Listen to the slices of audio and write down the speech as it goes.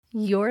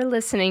You're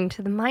listening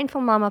to the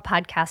Mindful Mama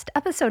podcast,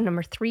 episode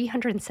number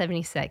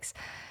 376.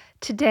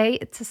 Today,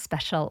 it's a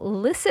special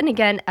Listen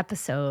Again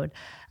episode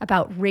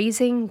about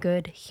raising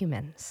good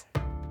humans.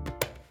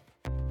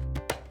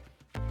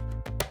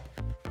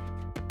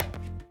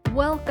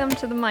 Welcome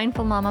to the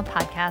Mindful Mama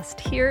podcast.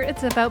 Here,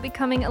 it's about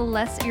becoming a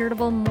less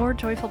irritable, more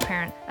joyful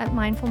parent. At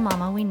Mindful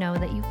Mama, we know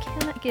that you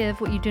cannot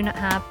give what you do not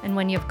have, and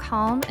when you have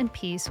calm and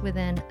peace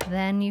within,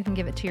 then you can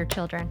give it to your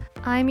children.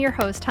 I'm your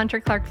host,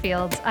 Hunter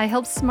Clarke-Fields. I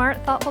help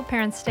smart, thoughtful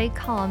parents stay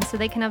calm so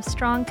they can have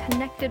strong,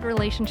 connected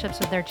relationships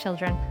with their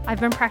children.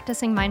 I've been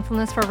practicing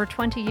mindfulness for over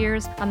 20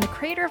 years. I'm the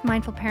creator of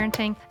Mindful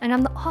Parenting, and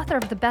I'm the author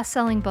of the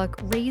best-selling book,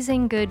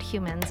 Raising Good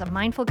Humans, a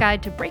mindful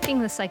guide to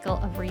breaking the cycle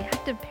of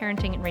reactive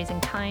parenting and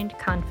raising kind,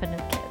 confident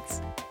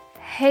kids.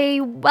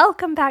 Hey,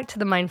 welcome back to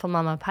the Mindful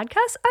Mama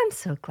podcast. I'm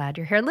so glad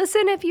you're here.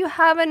 Listen, if you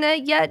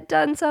haven't yet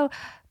done so,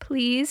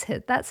 please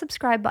hit that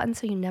subscribe button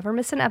so you never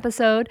miss an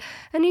episode.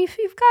 And if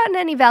you've gotten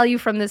any value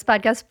from this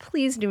podcast,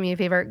 please do me a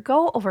favor.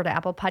 Go over to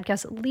Apple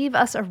Podcasts, leave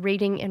us a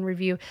rating and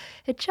review.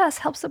 It just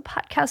helps the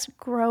podcast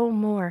grow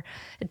more.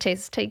 It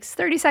takes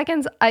 30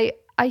 seconds. I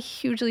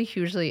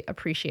hugely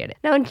appreciate it.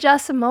 Now, in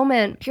just a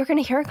moment, you're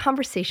going to hear a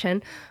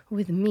conversation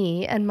with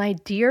me and my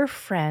dear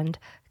friend,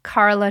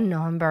 Carla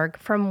Naumburg,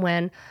 from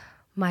when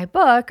my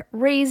book,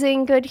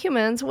 Raising Good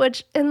Humans,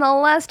 which in the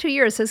last 2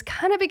 years has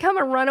kind of become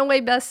a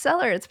runaway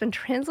bestseller. It's been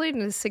translated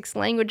into 6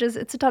 languages.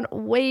 It's done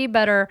way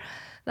better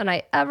than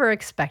I ever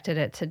expected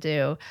it to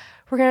do.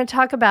 We're going to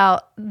talk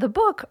about the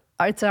book.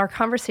 It's our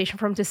conversation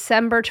from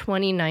December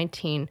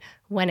 2019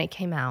 when it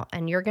came out.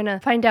 And you're going to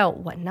find out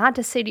what not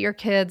to say to your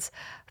kids,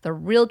 the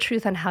real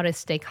truth on how to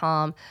stay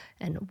calm,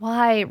 and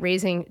why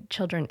raising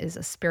children is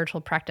a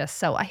spiritual practice.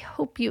 So I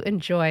hope you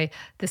enjoy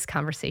this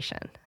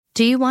conversation.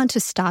 Do you want to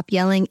stop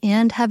yelling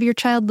and have your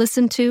child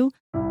listen to?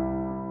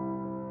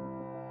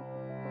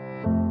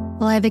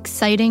 Well, I have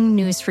exciting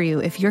news for you.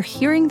 If you're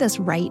hearing this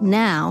right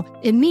now,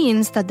 it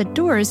means that the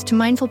doors to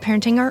mindful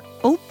parenting are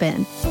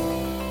open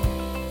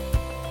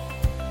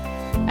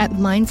at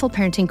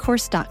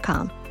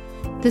mindfulparentingcourse.com.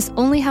 This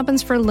only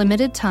happens for a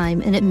limited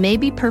time, and it may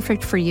be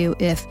perfect for you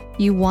if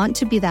you want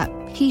to be that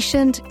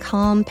patient,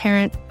 calm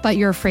parent, but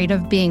you're afraid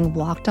of being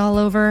walked all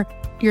over.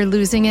 You're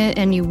losing it,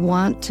 and you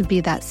want to be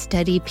that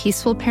steady,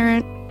 peaceful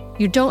parent.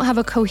 You don't have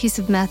a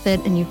cohesive method,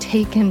 and you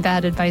take in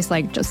bad advice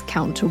like just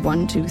count to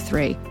 1, 2,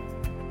 3.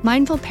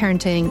 Mindful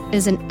parenting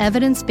is an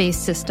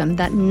evidence-based system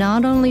that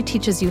not only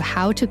teaches you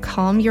how to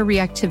calm your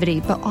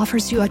reactivity, but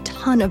offers you a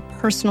ton of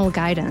personal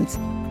guidance.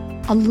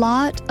 A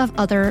lot of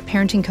other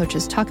parenting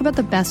coaches talk about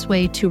the best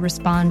way to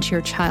respond to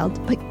your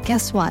child, but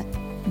guess what?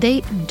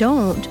 They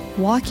don't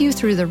walk you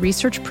through the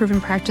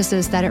research-proven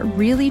practices that it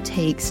really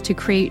takes to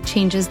create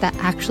changes that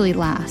actually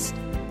last.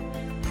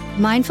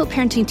 Mindful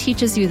parenting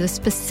teaches you the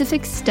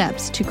specific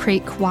steps to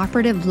create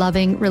cooperative,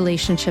 loving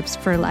relationships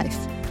for life.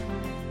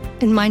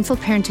 In mindful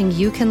parenting,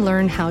 you can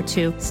learn how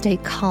to stay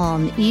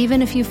calm,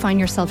 even if you find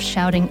yourself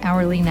shouting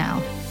hourly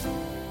now.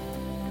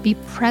 Be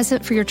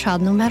present for your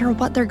child no matter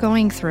what they're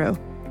going through.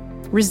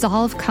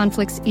 Resolve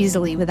conflicts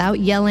easily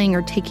without yelling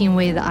or taking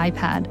away the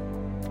iPad.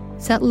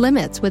 Set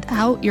limits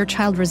without your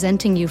child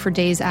resenting you for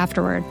days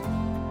afterward.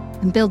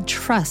 And build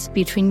trust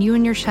between you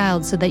and your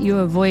child so that you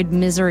avoid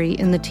misery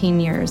in the teen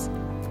years.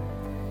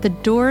 The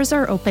doors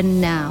are open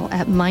now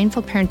at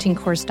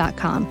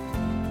mindfulparentingcourse.com.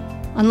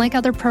 Unlike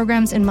other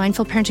programs in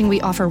Mindful Parenting,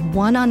 we offer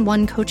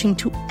one-on-one coaching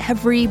to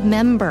every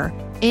member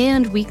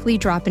and weekly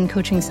drop-in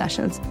coaching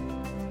sessions.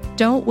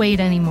 Don't wait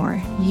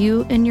anymore.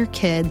 You and your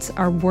kids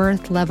are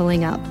worth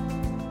leveling up.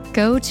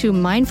 Go to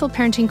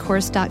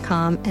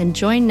mindfulparentingcourse.com and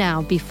join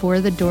now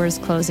before the doors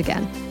close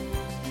again.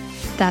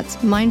 That's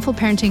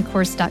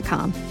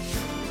mindfulparentingcourse.com.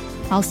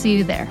 I'll see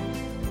you there.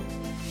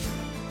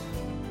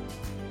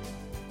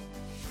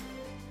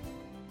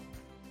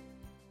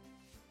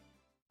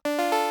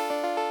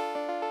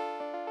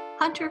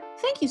 Hunter,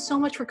 thank you so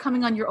much for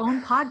coming on your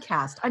own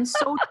podcast. I'm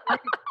so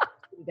excited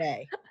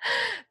today.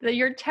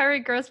 Your Terry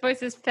Gross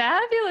voice is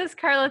fabulous,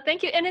 Carla.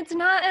 Thank you. And it's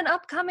not an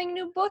upcoming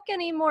new book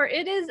anymore.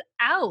 It is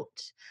out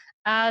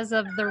as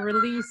of the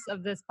release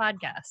of this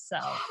podcast. So,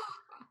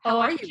 how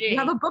are you? You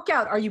have a book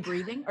out. Are you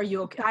breathing? Are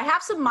you okay? I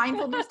have some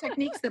mindfulness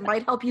techniques that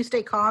might help you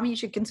stay calm. You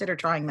should consider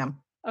trying them.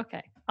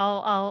 Okay.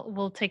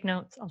 We'll take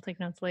notes. I'll take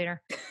notes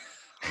later.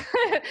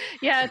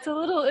 Yeah, it's a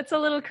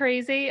little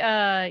crazy.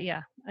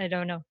 Yeah, I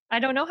don't know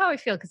how I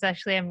feel because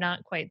actually I'm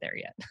not quite there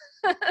yet.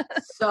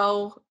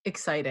 So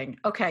exciting.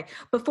 Okay.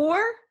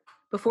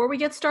 Before we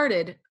get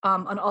started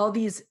on all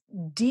these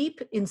deep,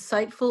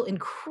 insightful,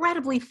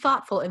 incredibly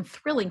thoughtful and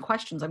thrilling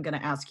questions I'm going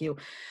to ask you,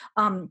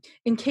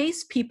 in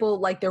case people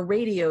like their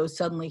radios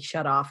suddenly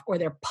shut off or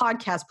their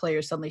podcast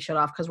players suddenly shut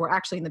off because we're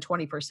actually in the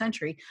 21st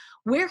century,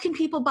 where can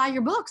people buy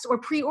your books or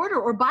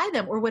pre-order or buy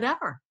them or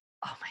whatever?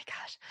 Oh my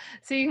gosh.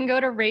 So you can go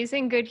to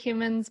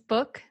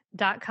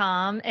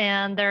raisinggoodhumansbook.com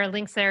and there are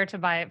links there to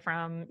buy it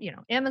from,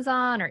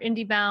 Amazon or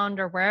IndieBound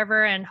or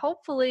wherever. And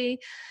hopefully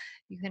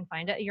you can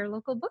find it at your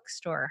local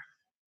bookstore.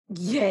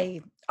 Yay.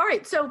 All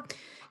right. So,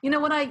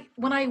 when I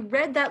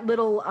read that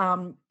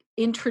little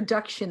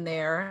introduction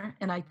there,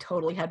 and I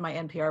totally had my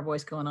NPR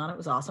voice going on. It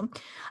was awesome.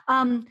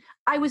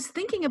 I was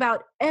thinking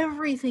about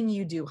everything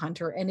you do,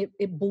 Hunter, and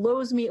it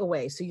blows me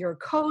away. So you're a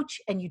coach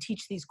and you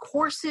teach these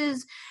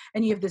courses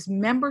and you have this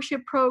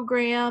membership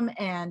program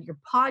and your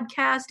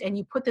podcast and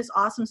you put this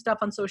awesome stuff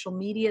on social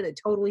media that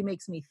totally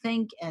makes me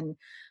think and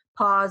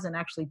pause and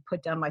actually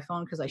put down my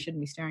phone because I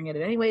shouldn't be staring at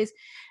it anyways.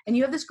 And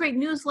you have this great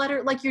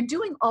newsletter. Like, you're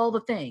doing all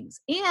the things.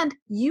 And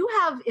you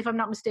have, if I'm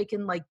not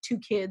mistaken, like 2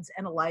 kids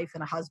and a life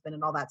and a husband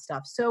and all that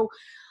stuff. So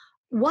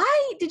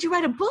why did you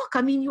write a book?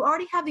 I mean, you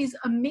already have these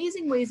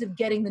amazing ways of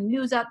getting the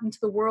news out into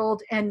the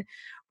world, and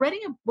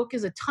writing a book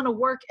is a ton of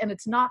work and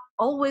it's not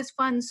always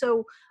fun.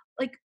 So,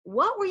 like,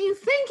 what were you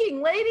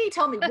thinking, lady?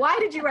 Tell me, why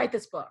did you write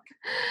this book?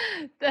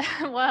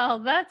 Well,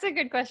 that's a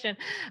good question.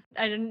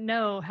 I didn't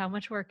know how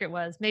much work it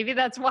was. Maybe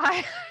that's why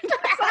I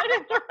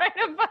decided to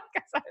write a book,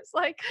 because I was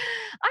like,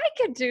 I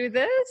could do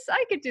this.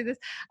 I could do this.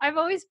 I've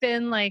always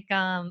been like,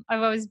 I've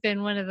always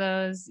been one of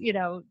those,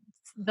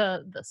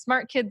 the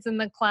smart kids in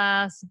the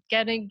class,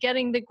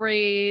 getting the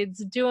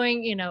grades,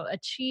 doing,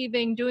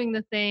 achieving, doing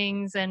the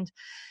things. And,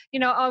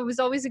 I was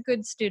always a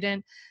good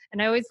student,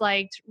 and I always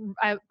liked,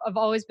 I've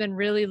always been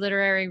really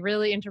literary,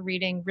 really into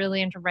reading,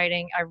 really into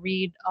writing. I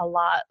read a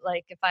lot.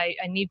 Like, if I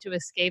need to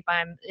escape,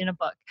 I'm in a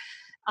book.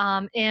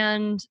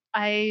 And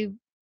I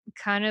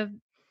kind of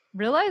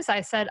realized,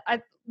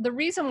 the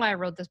reason why I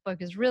wrote this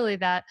book is really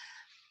that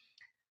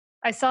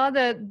I saw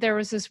that there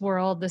was this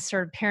world, this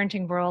sort of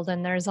parenting world,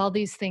 and there's all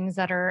these things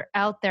that are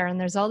out there, and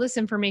there's all this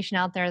information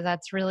out there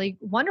that's really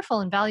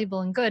wonderful and valuable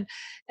and good.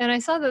 And I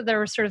saw that there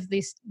were sort of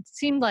these, it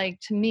seemed like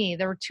to me,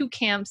 there were 2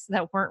 camps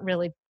that weren't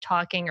really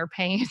talking or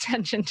paying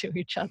attention to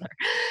each other.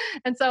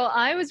 And so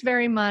I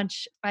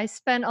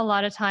spent a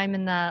lot of time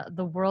in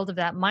the world of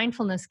that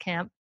mindfulness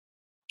camp,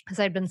 because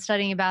I'd been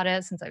studying about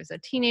it since I was a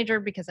teenager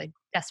because I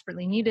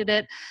desperately needed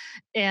it.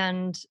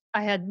 And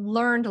I had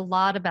learned a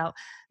lot about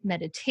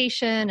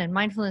meditation and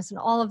mindfulness and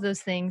all of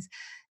those things.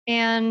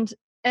 And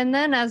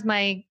then as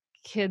my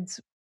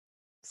kids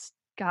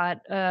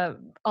got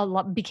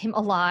became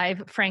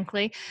alive,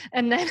 frankly,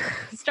 and then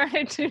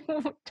started to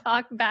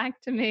talk back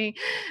to me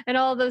and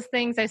all those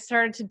things, I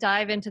started to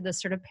dive into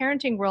this sort of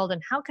parenting world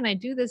and how can I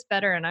do this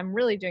better? And I'm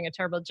really doing a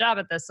terrible job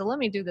at this, so let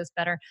me do this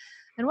better.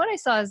 And what I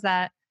saw is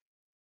that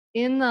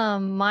in the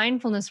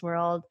mindfulness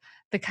world,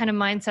 the kind of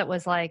mindset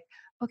was like,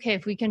 okay,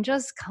 if we can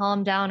just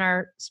calm down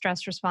our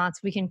stress response,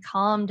 we can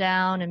calm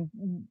down and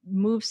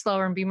move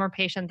slower and be more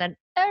patient, then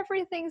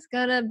everything's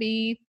gonna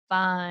be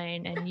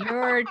fine. And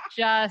you're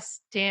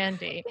just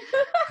dandy.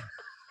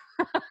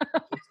 Excuse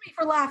me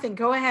for laughing.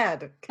 Go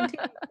ahead.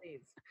 Continue,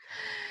 please.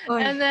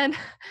 And then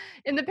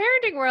in the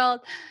parenting world,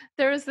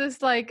 there was this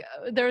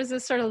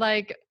sort of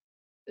like,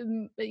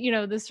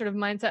 this sort of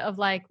mindset of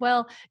like,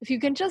 well, if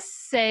you can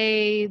just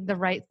say the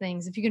right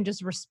things, if you can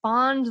just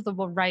respond the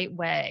right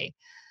way,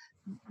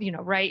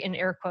 right in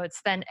air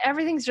quotes, then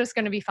everything's just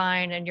going to be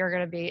fine and you're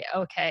going to be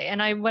okay.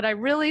 And what I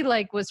really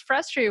like was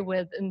frustrated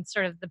with in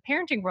sort of the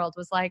parenting world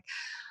was like,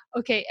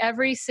 okay,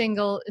 every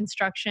single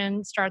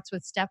instruction starts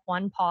with step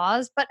 1,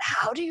 pause. But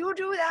how do you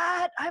do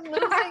that? I'm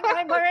losing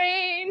my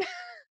brain.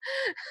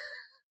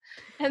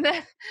 And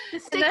then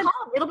just stay calm.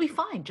 It'll be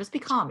fine. Just be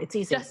calm. It's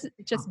easy.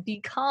 Just be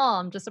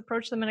calm. Just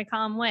approach them in a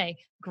calm way.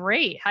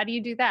 Great. How do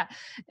you do that?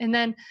 And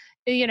then,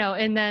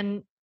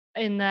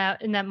 in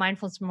that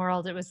mindfulness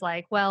world, it was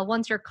like, well,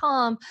 once you're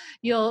calm,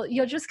 you'll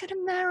just kind of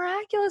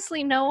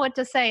miraculously know what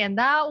to say. And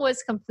that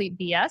was complete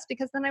BS,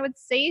 because then I would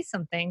say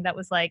something that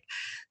was like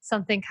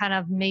something kind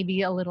of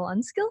maybe a little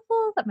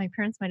unskillful that my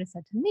parents might have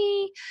said to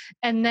me.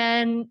 And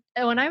then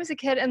when I was a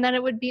kid, and then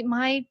it would be,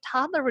 my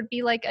toddler would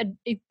be like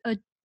a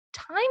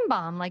time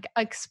bomb, like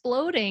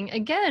exploding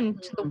again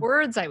to the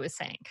words I was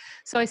saying.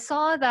 So I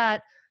saw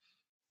that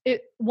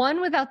one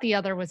without the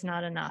other was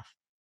not enough.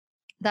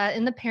 That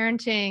in the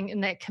parenting, in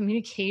that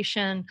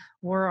communication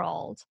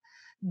world,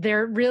 they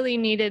really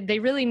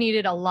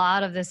needed a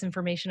lot of this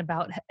information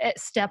about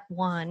step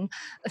 1,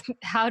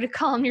 how to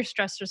calm your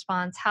stress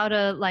response, how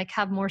to like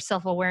have more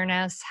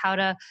self-awareness, how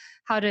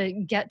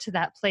to get to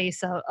that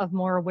place of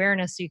more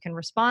awareness so you can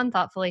respond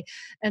thoughtfully.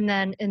 And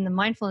then in the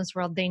mindfulness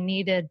world, they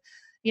needed,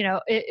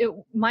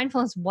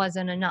 mindfulness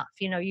wasn't enough.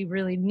 You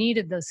really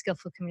needed those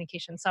skillful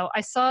communication. So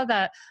I saw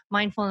that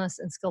mindfulness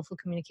and skillful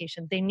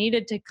communication, they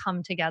needed to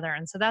come together.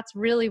 And so that's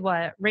really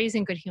what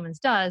Raising Good Humans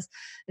does,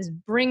 is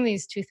bring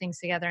these 2 things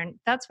together. And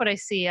that's what I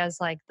see as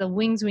like the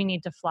wings we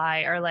need to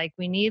fly, are like,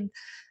 we need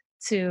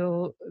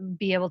to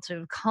be able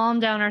to calm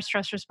down our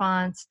stress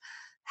response,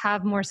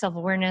 have more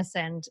self-awareness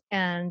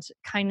and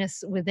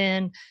kindness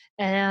within,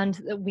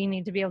 and we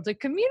need to be able to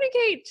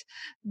communicate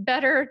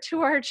better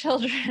to our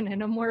children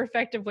in a more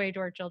effective way to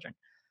our children.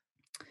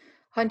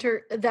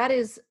 Hunter, that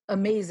is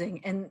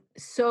amazing. And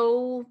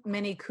so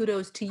many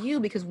kudos to you,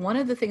 because one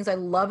of the things I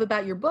love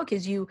about your book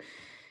is you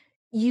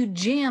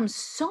jam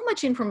so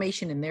much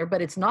information in there,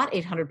 but it's not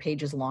 800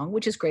 pages long,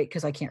 which is great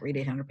because I can't read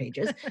 800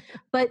 pages,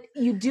 but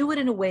you do it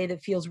in a way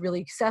that feels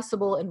really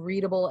accessible and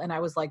readable. And I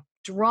was like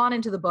drawn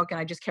into the book and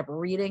I just kept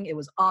reading. It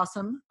was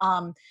awesome.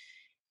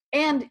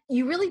 And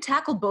you really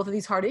tackled both of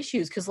these hard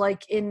issues because,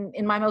 like in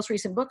my most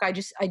recent book, I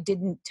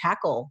didn't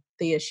tackle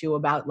the issue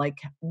about like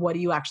what do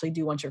you actually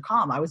do once you're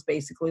calm. I was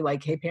basically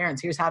like, hey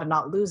parents, here's how to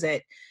not lose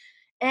it,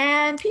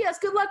 and P.S.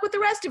 Good luck with the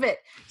rest of it.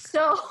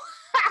 So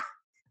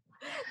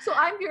so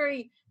I'm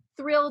very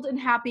thrilled and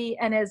happy.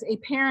 And as a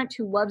parent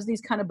who loves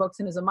these kind of books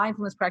and as a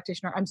mindfulness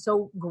practitioner, I'm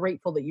so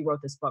grateful that you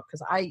wrote this book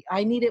because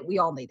I need it. We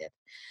all need it.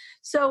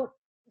 So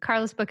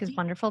Carla's book is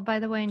wonderful, by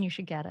the way, and you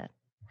should get it.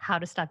 How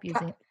to stop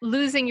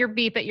losing your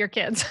beep at your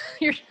kids.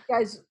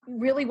 guys,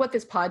 really what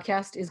this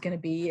podcast is going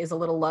to be is a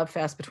little love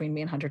fest between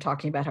me and Hunter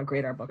talking about how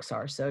great our books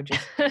are. So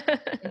just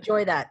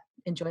enjoy that.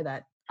 Enjoy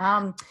that.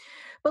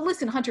 But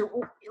listen, Hunter,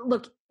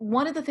 look,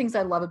 one of the things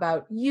I love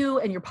about you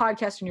and your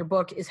podcast and your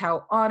book is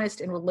how honest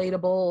and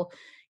relatable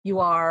you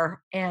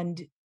are.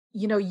 And,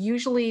 you know,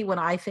 usually when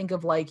I think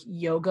of like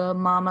yoga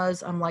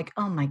mamas, I'm like,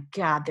 oh my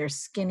God, they're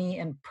skinny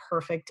and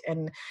perfect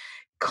and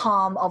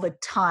calm all the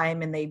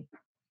time. And they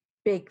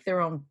bake their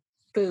own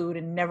food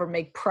and never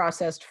make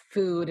processed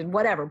food and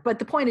whatever. But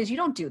the point is you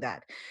don't do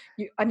that.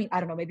 I mean, I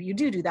don't know, maybe you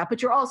do that,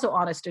 but you're also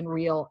honest and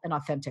real and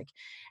authentic.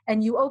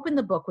 And you open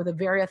the book with a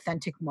very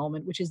authentic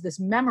moment, which is this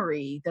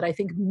memory that I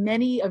think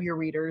many of your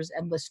readers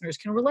and listeners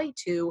can relate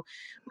to,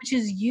 which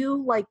is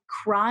you like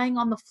crying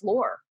on the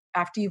floor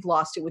after you've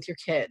lost it with your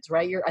kids,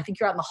 right? I think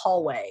you're out in the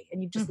hallway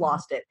and you've just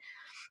lost it.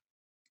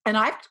 And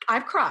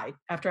I've cried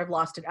after I've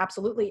lost it.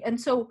 Absolutely. And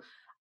so,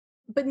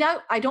 but now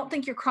I don't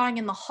think you're crying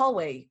in the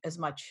hallway as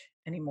much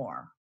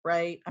anymore,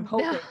 right? I'm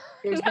hoping.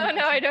 No,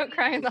 I don't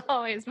cry in the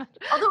hallway as much.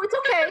 Although it's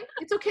okay.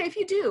 It's okay if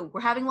you do.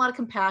 We're having a lot of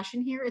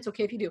compassion here. It's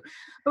okay if you do.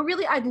 But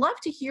really, I'd love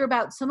to hear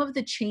about some of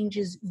the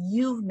changes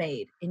you've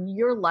made in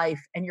your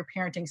life and your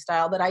parenting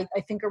style that I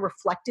think are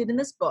reflected in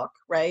this book,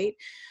 right?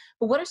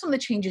 But what are some of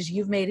the changes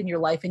you've made in your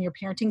life and your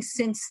parenting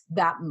since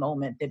that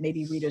moment that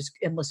maybe readers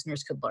and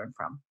listeners could learn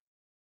from?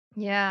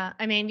 Yeah.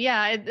 I mean,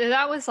 yeah,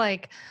 that was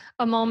like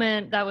a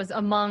moment that was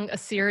among a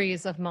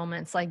series of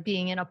moments, like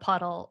being in a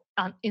puddle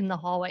in the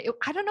hallway.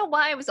 I don't know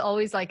why I was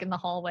always like in the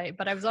hallway,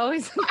 but I was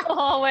always in the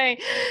hallway,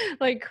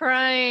 like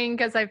crying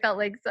because I felt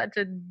like such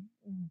a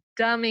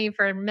dummy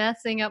for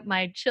messing up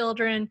my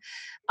children.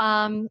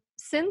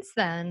 Since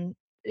then,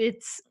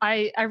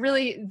 I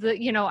really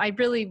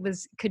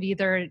could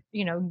either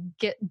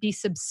be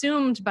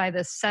subsumed by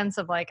this sense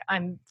of like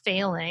I'm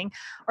failing,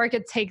 or I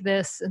could take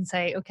this and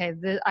say, okay,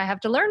 I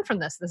have to learn from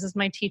this. This is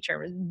my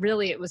teacher.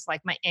 Really, it was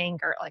like my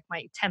anger, like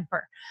my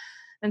temper.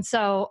 And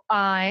so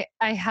I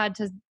had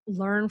to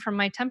learn from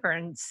my temper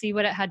and see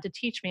what it had to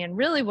teach me. And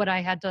really what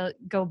I had to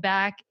go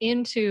back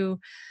into,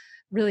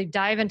 really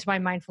dive into my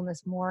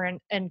mindfulness more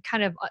and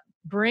kind of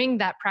bring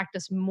that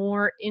practice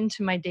more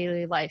into my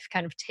daily life,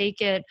 kind of take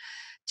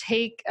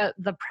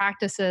the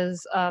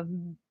practices of,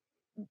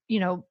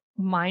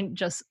 mind,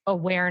 just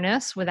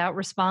awareness without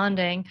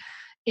responding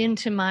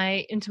into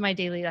my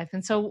daily life.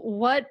 And so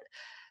what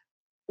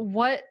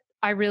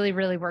I really,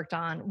 really worked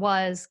on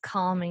was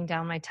calming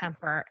down my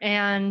temper.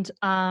 And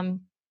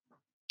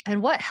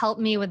what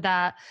helped me with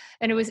that,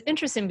 and it was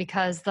interesting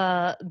because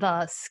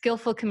the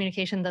skillful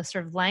communication, the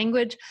sort of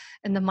language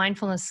and the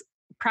mindfulness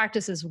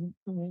practices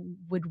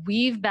would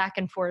weave back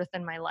and forth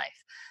in my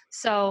life.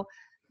 So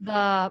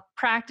the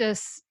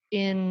practice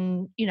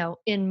in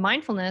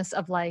mindfulness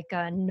of like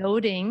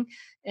noting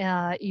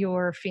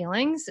your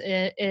feelings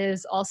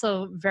is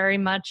also very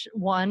much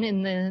one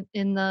in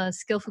the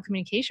skillful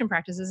communication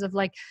practices of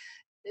like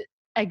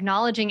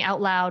acknowledging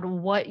out loud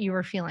what you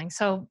were feeling.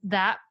 So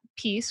that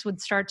piece would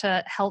start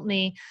to help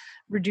me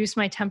reduce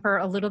my temper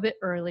a little bit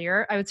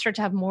earlier. I would start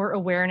to have more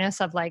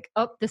awareness of like,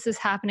 oh, this is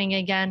happening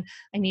again.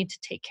 I need to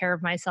take care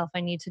of myself.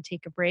 I need to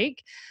take a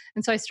break.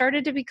 And so I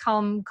started to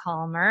become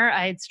calmer.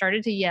 I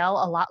started to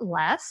yell a lot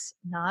less,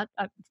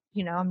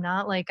 I'm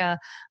not like a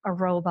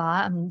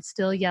robot. I'm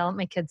still yell at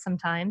my kids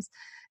sometimes.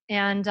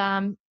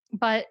 And,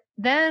 but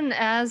then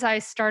as I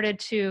started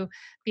to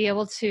be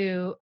able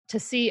to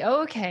see,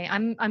 oh, okay,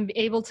 I'm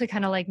able to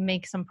kind of like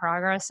make some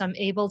progress. I'm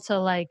able to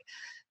like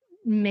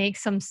make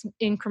some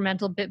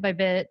incremental bit by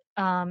bit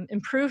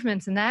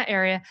improvements in that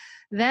area.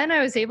 Then I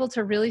was able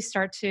to really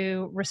start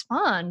to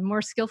respond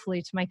more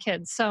skillfully to my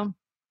kids. So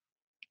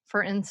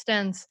for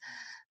instance,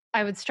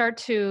 I would start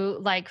to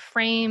like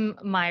frame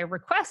my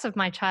requests of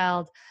my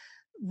child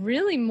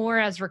really more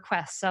as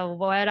requests. So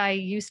what I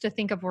used to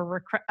think of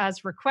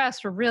as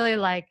requests were really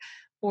like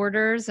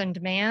orders and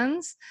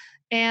demands.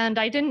 And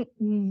I didn't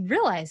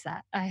realize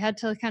that. I had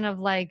to kind of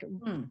like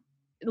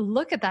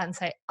look at that and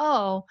say,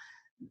 oh,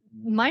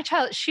 my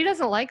child, she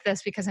doesn't like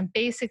this because I'm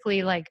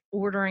basically like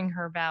ordering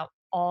her about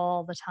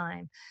all the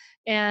time.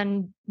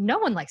 And no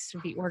one likes to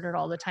be ordered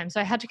all the time.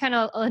 So I had to kind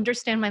of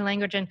understand my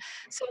language. And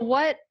so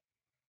what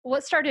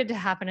started to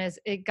happen is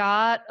it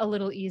got a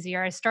little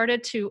easier. I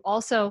started to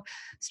also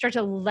start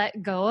to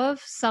let go of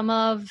some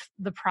of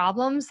the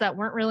problems that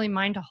weren't really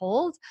mine to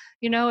hold.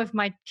 If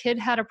my kid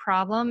had a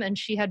problem and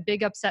she had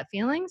big upset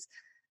feelings,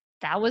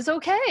 that was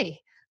okay.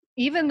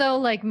 even though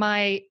like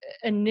my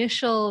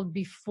initial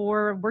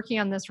before working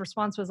on this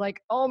response was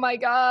like, oh my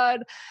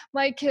God,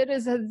 my kid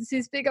has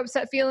these big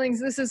upset feelings.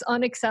 This is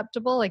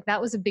unacceptable. Like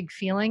that was a big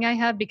feeling I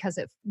had because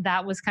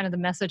that was kind of the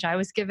message I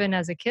was given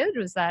as a kid,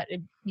 was that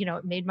it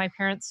made my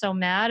parents so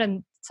mad.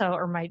 And so,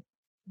 or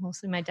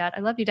mostly my dad,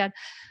 I love you, Dad,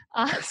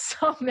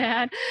 so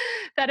mad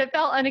that it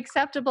felt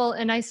unacceptable.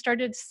 And I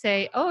started to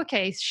say, oh,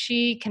 okay,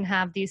 she can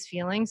have these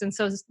feelings. And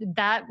so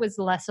that was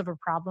less of a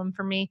problem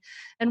for me.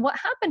 And what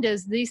happened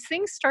is these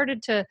things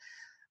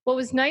what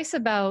was nice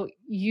about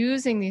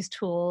using these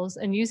tools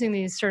and using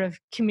these sort of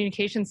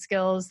communication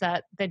skills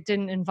that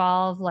didn't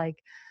involve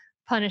like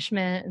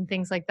punishment and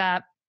things like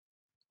that,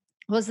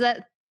 was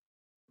that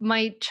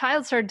my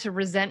child started to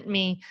resent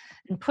me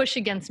and push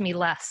against me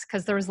less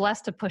because there was less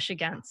to push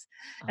against.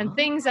 And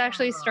things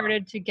actually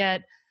started to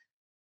get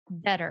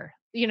better.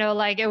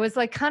 Like it was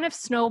like kind of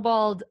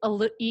snowballed a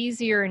little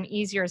easier and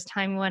easier as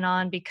time went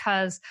on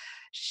because,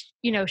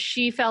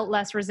 she felt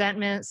less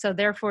resentment. So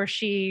therefore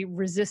she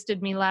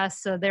resisted me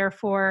less. So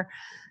therefore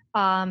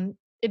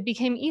it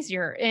became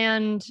easier.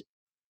 And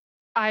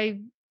I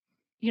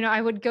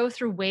would go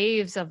through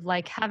waves of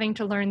like having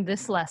to learn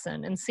this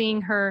lesson and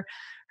seeing her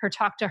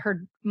talk to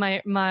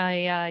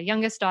my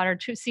youngest daughter,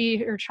 to see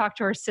her talk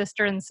to her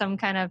sister in some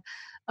kind of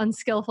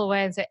unskillful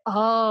way and say,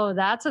 oh,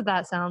 that's what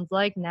that sounds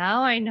like.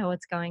 Now I know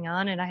what's going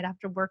on. And I'd have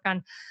to work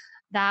on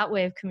that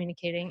way of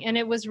communicating. And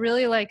it was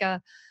really like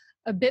a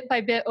bit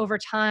by bit over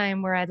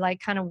time where I'd like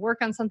kind of work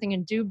on something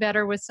and do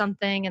better with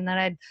something. And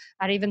then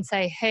I'd even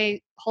say,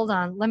 hey, hold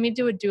on, let me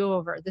do a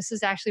do-over. This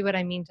is actually what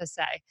I mean to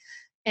say.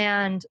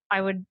 And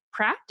I would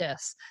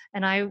practice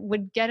and I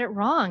would get it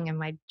wrong. And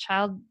my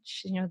child,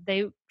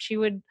 there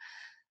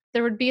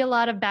would be a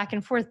lot of back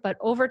and forth, but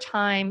over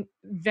time,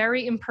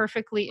 very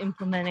imperfectly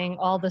implementing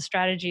all the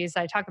strategies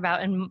I talk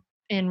about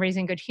in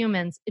Raising Good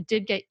Humans, it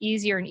did get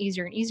easier and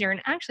easier and easier.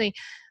 And actually,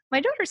 my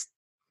daughter's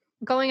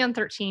going on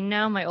 13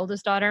 now, my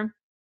oldest daughter.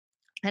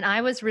 And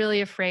I was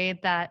really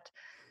afraid that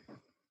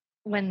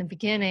when the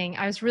beginning,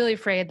 I was really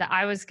afraid that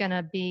I was going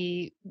to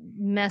be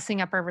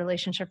messing up our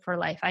relationship for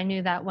life. I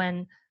knew that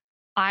when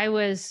I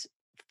was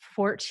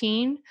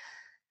 14,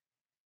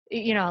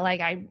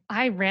 like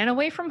I ran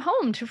away from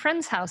home to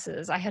friends'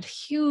 houses. I had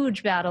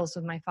huge battles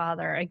with my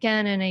father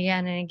again and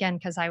again and again,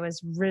 because I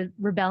was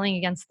rebelling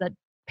against the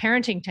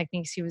parenting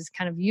techniques he was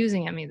kind of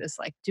using at me, this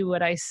like, do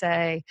what I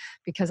say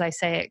because I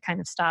say it kind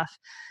of stuff.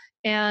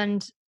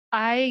 And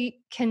I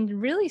can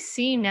really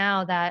see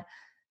now that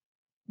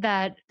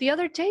the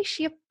other day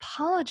she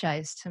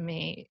apologized to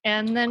me,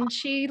 and then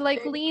she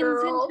like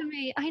leans into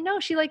me. I know,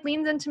 she like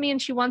leans into me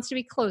and she wants to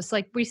be close.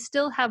 Like we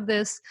still have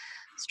this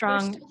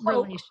strong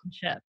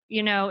relationship.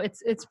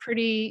 It's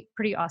pretty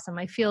awesome.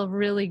 I feel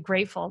really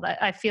grateful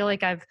that I feel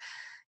like I've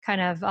kind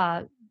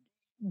of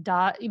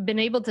been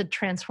able to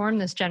transform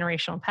this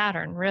generational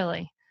pattern,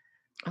 really.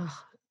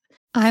 Oh.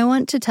 I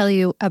want to tell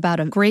you about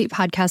a great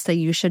podcast that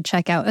you should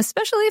check out,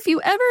 especially if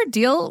you ever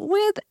deal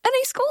with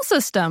any school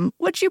system,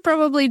 which you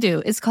probably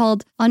do. It's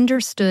called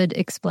Understood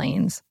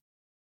Explains.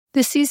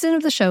 This season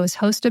of the show is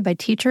hosted by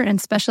teacher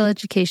and special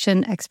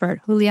education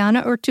expert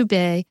Juliana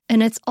Urtubey,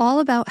 and it's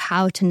all about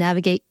how to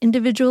navigate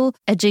individual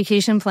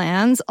education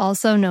plans,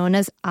 also known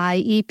as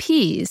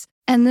IEPs.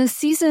 And this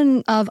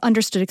season of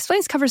Understood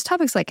Explains covers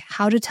topics like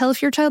how to tell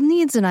if your child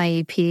needs an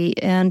IEP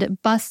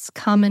and busts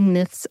common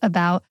myths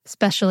about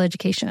special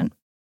education.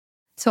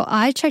 So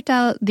I checked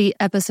out the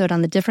episode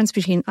on the difference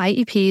between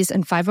IEPs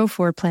and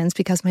 504 plans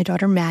because my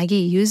daughter Maggie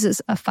uses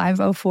a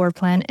 504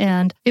 plan,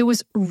 and it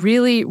was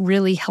really,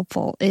 really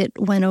helpful. It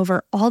went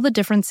over all the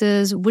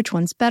differences, which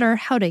one's better,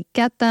 how to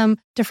get them,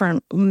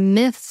 different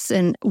myths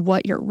and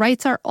what your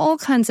rights are, all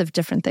kinds of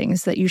different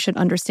things that you should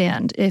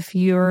understand if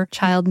your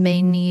child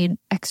may need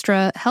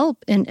extra help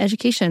in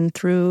education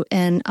through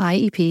an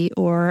IEP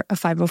or a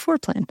 504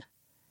 plan.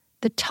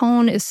 The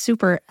tone is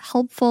super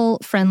helpful,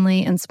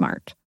 friendly, and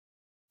smart.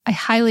 I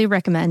highly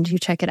recommend you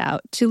check it out.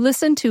 To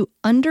listen to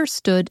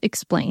Understood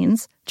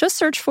Explains, just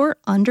search for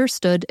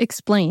Understood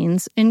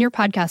Explains in your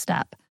podcast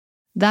app.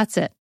 That's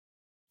it.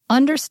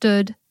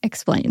 Understood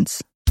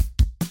Explains.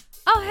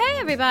 Oh,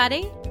 hey,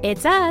 everybody.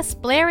 It's us,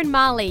 Blair and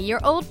Molly,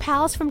 your old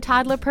pals from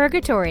Toddler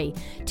Purgatory.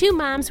 Two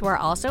moms who are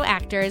also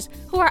actors,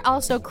 who are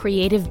also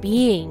creative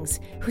beings,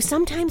 who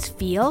sometimes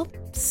feel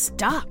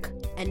stuck.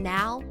 And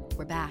now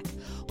we're back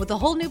with a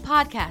whole new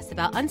podcast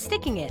about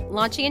unsticking it,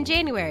 launching in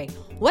January.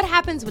 What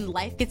happens when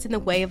life gets in the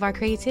way of our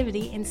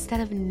creativity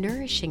instead of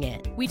nourishing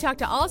it? We talk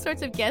to all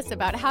sorts of guests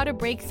about how to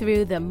break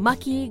through the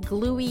mucky,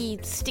 gluey,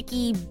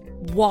 sticky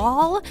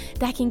wall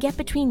that can get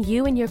between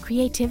you and your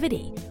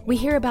creativity. We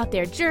hear about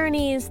their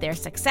journeys, their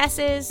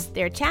successes,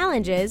 their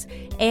challenges,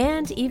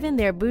 and even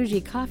their bougie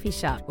coffee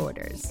shop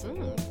orders.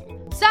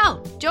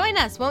 So, join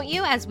us, won't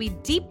you, as we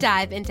deep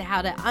dive into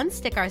how to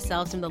unstick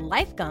ourselves from the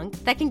life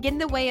gunk that can get in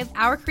the way of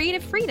our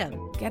creative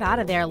freedom. Get out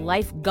of there,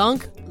 life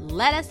gunk.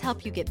 Let us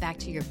help you get back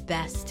to your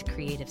best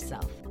creative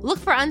self. Look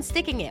for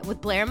Unsticking It with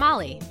Blair and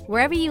Molly,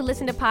 wherever you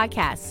listen to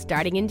podcasts,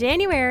 starting in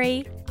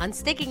January.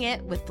 Unsticking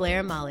It with Blair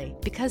and Molly,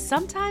 because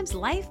sometimes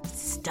life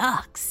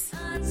sucks.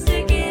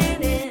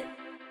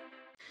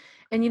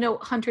 And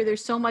Hunter,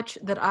 there's so much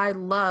that I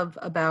love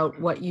about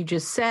what you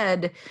just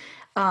said.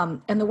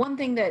 And the one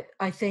thing that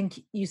I think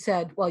you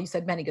said, well, you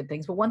said many good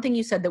things, but one thing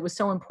you said that was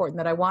so important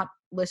that I want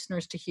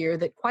listeners to hear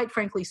that quite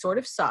frankly sort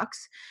of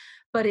sucks,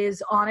 but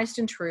is honest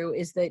and true,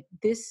 is that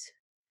this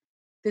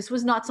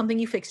was not something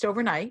you fixed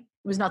overnight.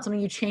 It was not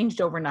something you changed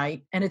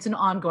overnight. And it's an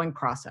ongoing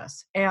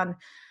process. And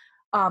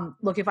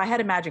look, if I had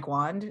a magic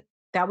wand,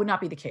 that would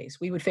not be the case.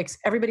 We would fix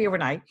everybody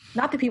overnight.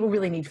 Not that people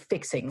really need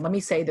fixing. Let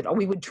me say that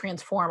we would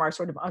transform our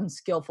sort of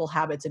unskillful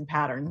habits and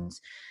patterns.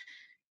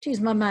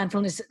 Geez, my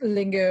mindfulness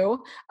lingo.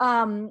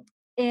 But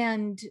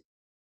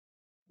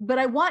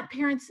I want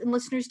parents and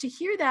listeners to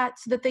hear that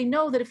so that they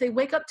know that if they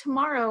wake up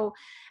tomorrow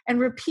and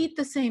repeat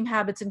the same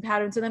habits and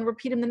patterns and then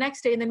repeat them the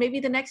next day, and then maybe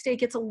the next day it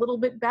gets a little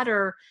bit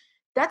better,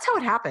 that's how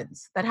it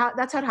happens.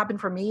 That's how it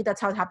happened for me. That's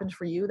how it happens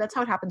for you. That's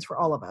how it happens for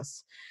all of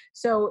us.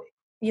 So,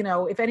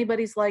 if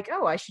anybody's like,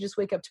 oh, I should just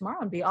wake up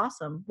tomorrow and be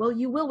awesome. Well,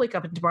 you will wake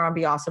up tomorrow and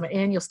be awesome,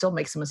 and you'll still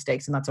make some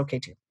mistakes, and that's okay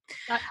too.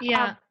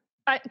 Yeah.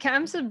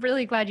 I'm so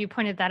really glad you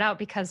pointed that out,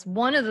 because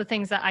one of the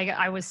things that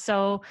I was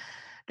so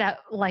that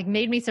like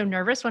made me so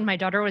nervous when my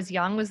daughter was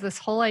young was this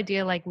whole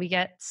idea, like we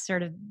get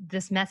sort of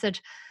this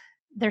message.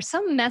 There's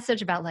some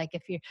message about like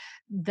if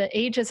the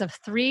ages of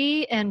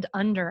 3 and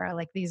under are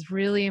like these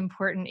really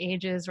important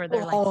ages where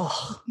they're like,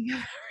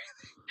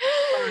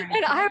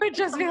 and I would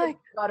just be like,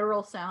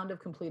 guttural sound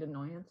of complete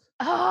annoyance.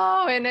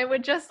 Oh, and it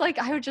would just like,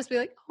 I would just be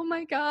like, oh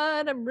my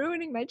God, I'm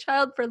ruining my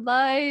child for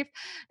life.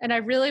 And I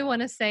really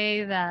want to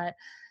say that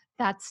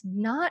that's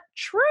not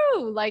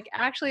true. Like,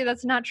 actually,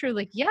 that's not true.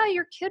 Like, yeah,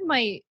 your kid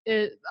might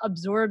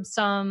absorb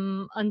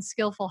some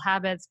unskillful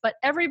habits, but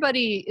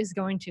everybody is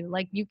going to.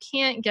 Like, you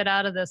can't get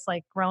out of this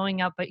like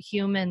growing up a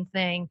human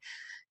thing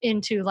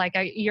into like,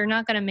 you're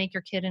not going to make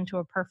your kid into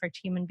a perfect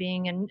human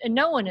being. And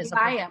no one is.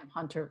 I am,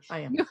 Hunter. I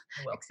am.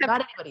 Except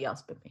not anybody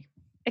else but me.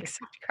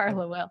 Except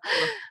Carla will.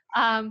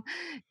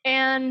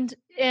 And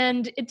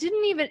it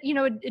didn't even,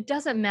 it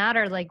doesn't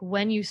matter like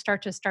when you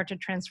start to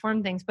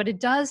transform things, but it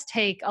does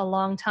take a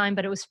long time.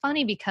 But it was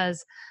funny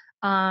because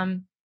I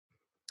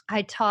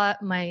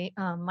taught my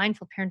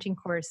mindful parenting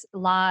course a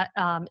lot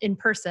in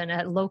person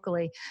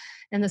locally.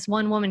 And this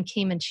one woman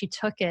came and she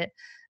took it.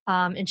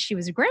 And she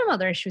was a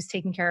grandmother and she was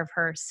taking care of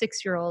her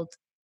 6-year-old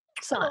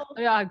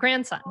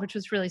grandson, which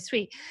was really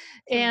sweet.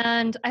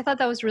 And I thought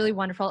that was really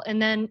wonderful.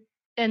 And then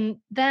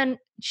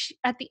she,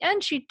 at the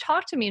end, she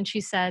talked to me and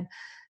she said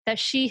that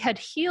she had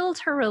healed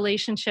her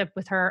relationship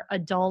with her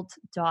adult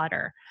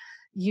daughter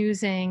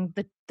using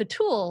the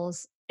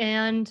tools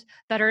and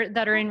that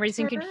are in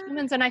Raising Good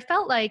Humans. And I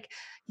felt like,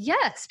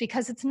 yes,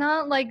 because it's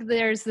not like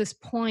there's this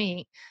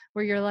point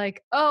where you're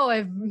like, oh,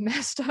 I've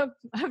messed up.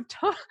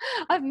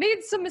 I've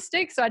made some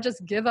mistakes. So I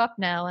just give up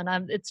now and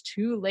it's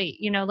too late.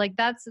 Like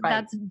that's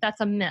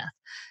a myth.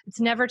 It's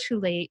never too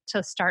late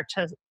to start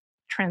to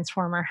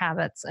transform our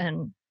habits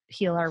and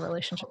heal our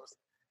relationships.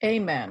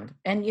 Amen.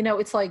 And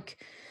it's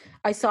like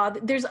I saw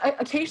there's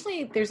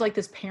occasionally like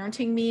this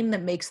parenting meme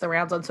that makes the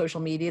rounds on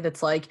social media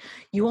that's like,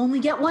 you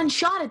only get one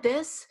shot at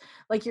this.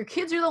 Like your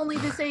kids are only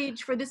this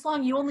age for this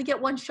long. You only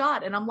get one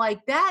shot. And I'm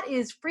like, that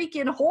is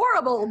freaking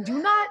horrible.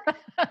 Do not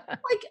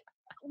like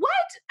what?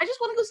 I just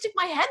want to go stick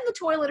my head in the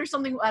toilet or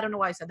something. I don't know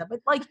why I said that,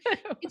 but like,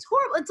 it's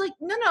horrible. It's like,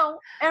 no,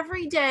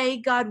 every day,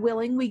 God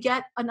willing, we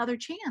get another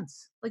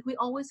chance. Like we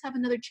always have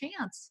another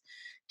chance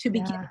to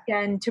begin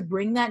again, to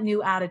bring that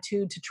new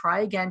attitude, to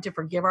try again, to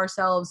forgive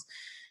ourselves.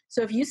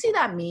 So if you see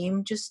that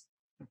meme, just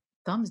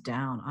thumbs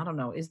down. I don't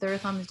know. Is there a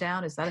thumbs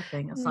down? Is that a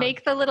thing?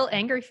 Make the little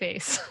angry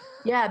face.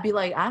 Yeah. Be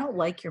like, I don't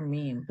like your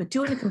meme, but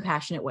do it in a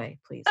compassionate way,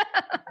 please.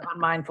 On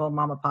Mindful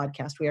Mama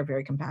podcast, we are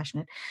very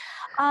compassionate.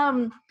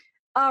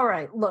 All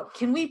right. Look,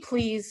 can we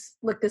please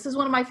this is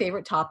one of my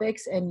favorite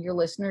topics and your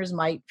listeners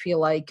might feel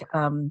like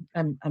I'm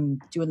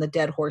doing the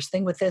dead horse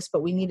thing with this,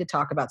 but we need to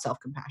talk about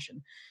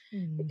self-compassion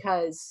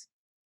because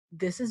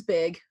this is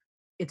big.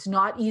 It's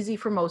not easy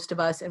for most of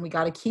us and we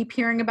got to keep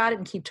hearing about it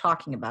and keep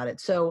talking about it.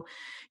 So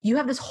you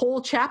have this whole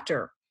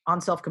chapter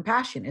on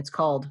self-compassion. It's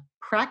called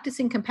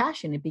Practicing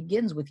Compassion. It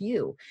begins with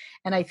you.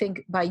 And I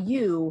think by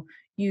you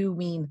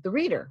mean the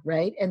reader,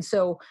 right? And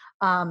so,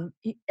 and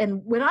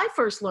when I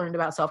first learned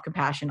about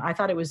self-compassion, I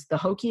thought it was the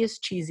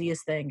hokiest,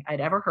 cheesiest thing I'd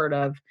ever heard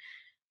of.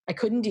 I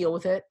couldn't deal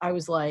with it. I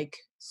was like,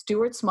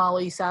 Stuart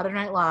Smalley, Saturday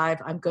Night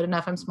Live. I'm good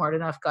enough. I'm smart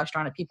enough. Gosh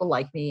darn it. People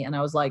like me. And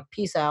I was like,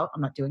 peace out.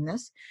 I'm not doing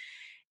this.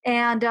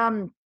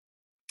 And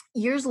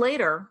years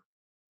later,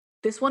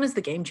 this one is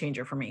the game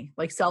changer for me.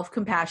 Like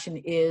self-compassion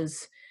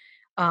is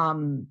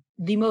the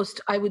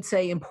most, I would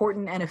say,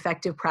 important and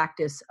effective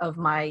practice of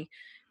my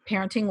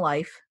parenting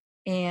life.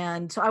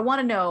 And so I want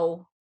to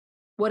know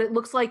what it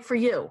looks like for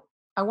you.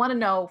 I want to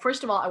know,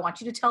 first of all, I want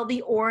you to tell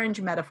the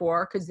orange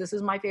metaphor because this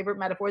is my favorite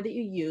metaphor that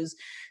you use.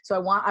 So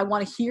I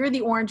want to hear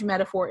the orange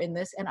metaphor in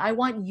this. And I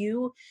want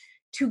you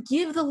to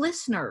give the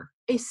listener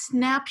a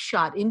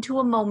snapshot into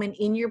a moment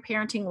in your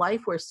parenting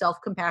life where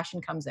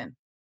self-compassion comes in.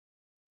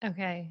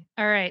 Okay.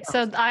 All right.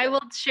 So I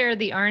will share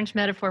the orange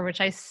metaphor,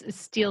 which I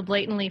steal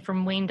blatantly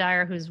from Wayne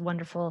Dyer, who's a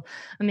wonderful,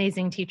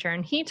 amazing teacher.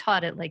 And he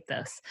taught it like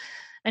this.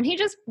 And he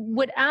just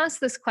would ask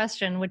this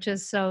question, which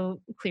is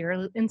so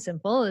clear and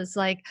simple, is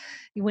like,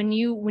 when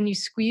you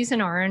squeeze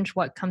an orange,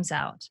 what comes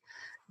out?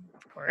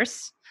 Of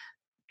course,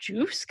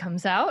 juice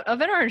comes out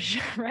of an orange,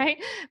 right?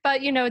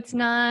 But it's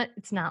not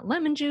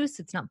lemon juice,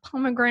 it's not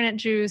pomegranate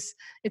juice,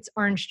 it's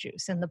orange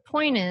juice. And the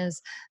point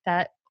is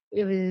that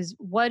it is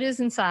what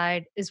is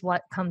inside is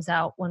what comes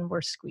out when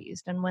we're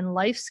squeezed. And when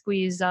life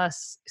squeezes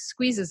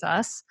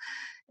us,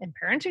 and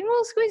parenting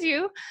will squeeze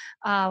you,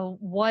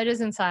 what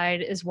is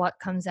inside is what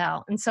comes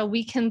out. And so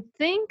we can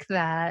think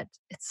that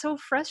it's so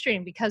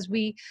frustrating because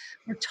we're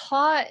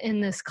taught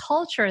in this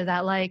culture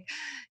that, like,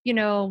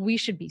 we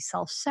should be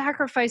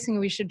self-sacrificing.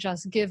 We should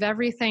just give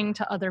everything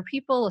to other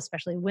people,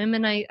 especially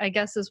women, I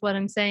guess is what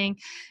I'm saying.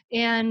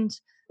 And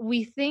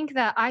we think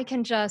that I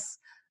can just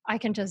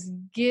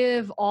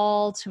give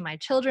all to my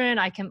children.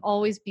 I can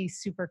always be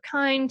super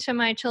kind to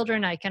my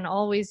children. I can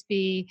always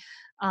be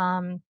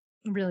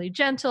really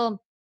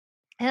gentle.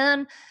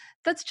 And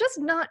that's just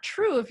not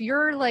true if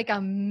you're like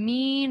a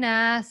mean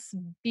ass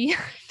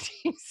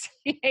BITCH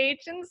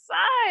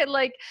inside.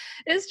 Like,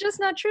 it's just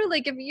not true.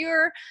 Like, if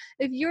you're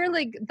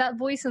like that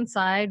voice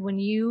inside when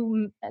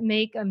you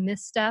make a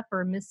misstep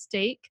or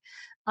mistake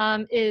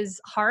is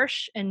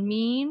harsh and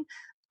mean,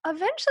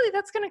 eventually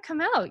that's going to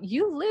come out.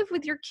 You live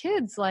with your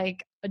kids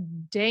like a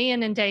day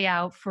in and day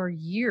out for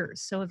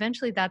years. So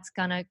eventually that's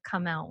going to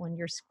come out when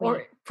you're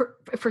squeezed. Or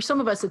for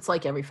some of us, it's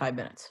like every 5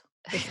 minutes.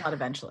 It's not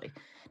eventually.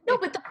 No,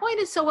 but the point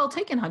is so well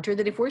taken, Hunter,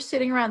 that if we're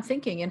sitting around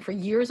thinking, and for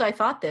years I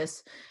thought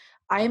this,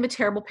 I am a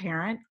terrible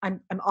parent.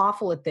 I'm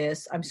awful at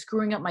this. I'm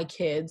screwing up my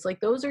kids.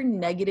 Like, those are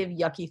negative,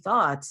 yucky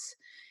thoughts.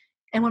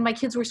 And when my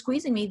kids were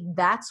squeezing me,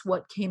 that's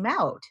what came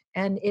out.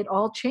 And it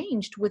all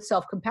changed with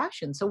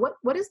self-compassion. So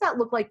what does that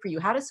look like for you?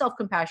 How does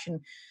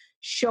self-compassion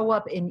show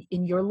up in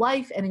your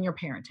life and in your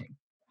parenting?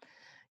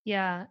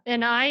 Yeah.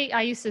 And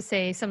I used to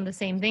say some of the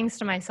same things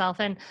to myself.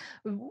 And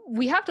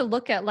we have to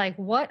look at like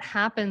what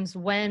happens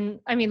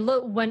when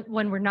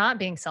we're not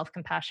being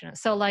self-compassionate.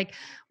 So like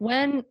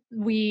when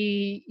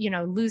we,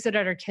 lose it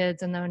at our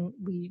kids and then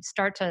we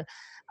start to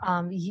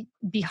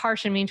be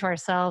harsh and mean to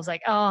ourselves,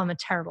 like, oh, I'm a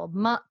terrible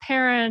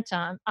parent.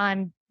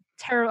 I'm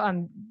terrible.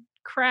 I'm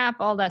crap,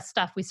 all that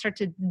stuff. We start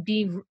to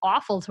be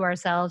awful to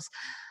ourselves.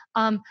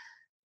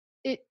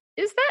 Is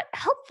that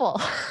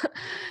helpful?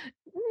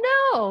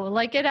 No,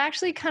 like it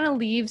actually kind of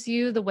leaves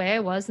you the way I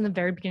was in the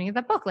very beginning of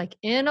that book, like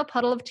in a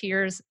puddle of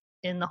tears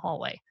in the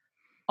hallway,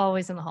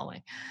 always in the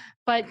hallway.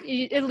 But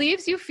it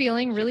leaves you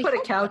feeling really. Put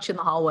a couch in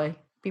the hallway.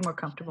 Be more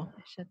comfortable.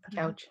 I should put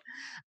couch.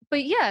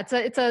 But yeah,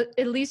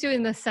 it leaves you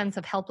in the sense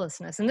of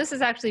helplessness. And this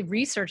is actually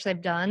research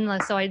they've done.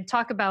 So I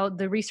talk about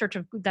the research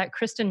that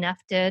Kristen Neff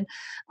did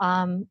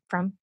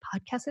from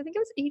podcast. I think it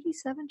was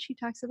 87. She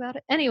talks about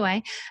it.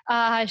 Anyway,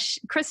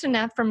 Kristen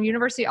Neff from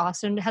University of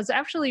Austin has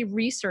actually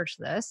researched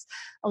this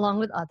along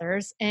with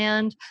others.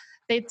 And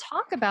they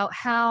talk about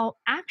how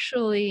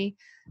actually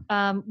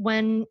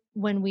when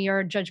we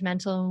are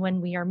judgmental and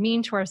when we are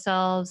mean to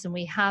ourselves and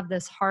we have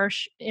this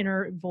harsh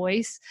inner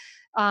voice,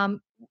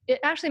 it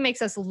actually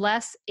makes us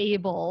less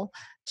able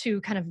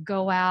to kind of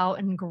go out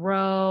and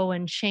grow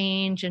and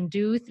change and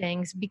do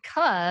things,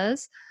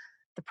 because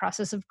the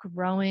process of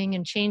growing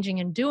and changing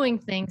and doing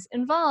things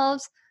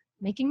involves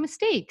making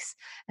mistakes.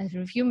 And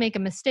if you make a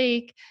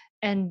mistake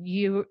and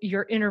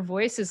your inner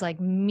voice is like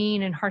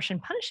mean and harsh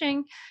and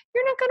punishing,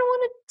 you're not going to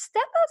want to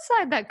step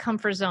outside that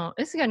comfort zone.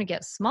 It's going to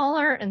get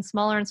smaller and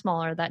smaller and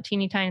smaller, that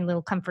teeny tiny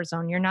little comfort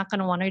zone. You're not going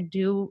to want to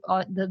do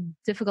the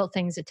difficult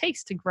things it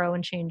takes to grow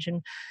and change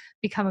and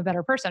become a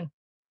better person.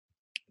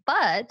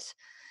 But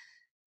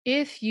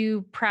if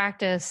you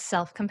practice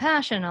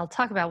self-compassion, I'll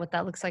talk about what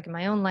that looks like in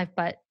my own life,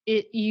 but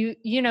you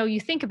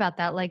think about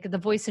that, like the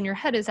voice in your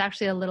head is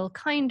actually a little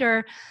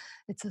kinder.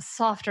 It's a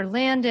softer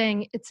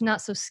landing. It's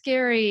not so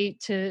scary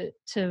to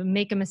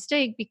make a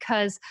mistake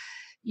because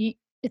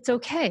it's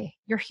okay.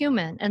 You're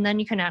human. And then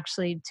you can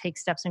actually take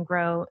steps and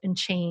grow and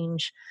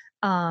change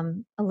a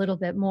little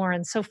bit more.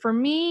 And so for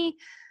me,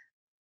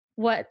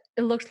 what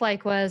it looked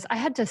like was I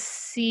had to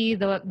see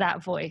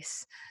that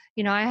voice.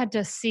 I had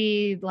to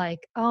see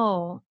like,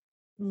 oh,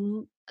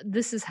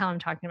 this is how I'm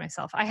talking to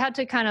myself. I had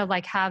to kind of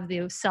like have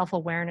the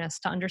self-awareness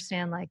to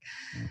understand like,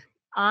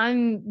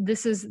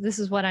 this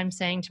is what I'm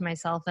saying to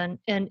myself,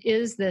 and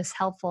is this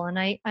helpful? And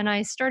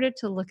I started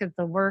to look at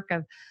the work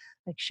of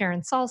like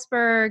Sharon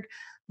Salzberg,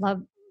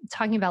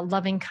 talking about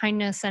loving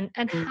kindness and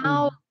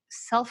how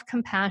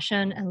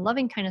self-compassion and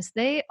loving kindness,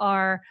 they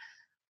are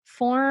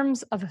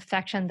forms of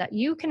affection that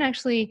you can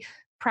actually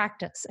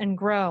practice and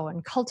grow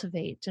and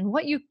cultivate, and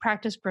what you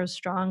practice grows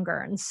stronger.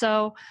 And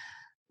so,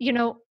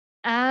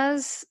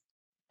 as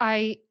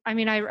I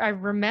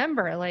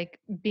remember like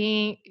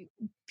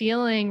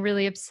feeling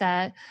really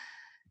upset,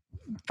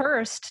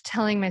 first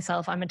telling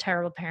myself I'm a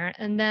terrible parent,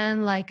 and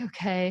then like,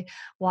 okay,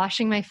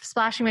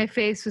 splashing my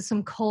face with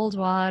some cold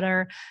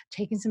water,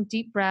 taking some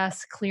deep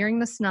breaths, clearing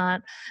the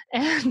snot,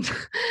 and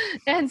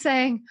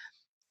saying,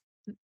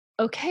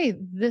 okay,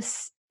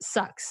 this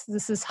sucks.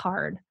 This is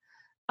hard.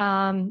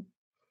 Um,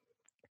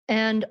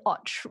 and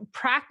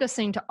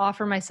practicing to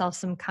offer myself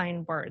some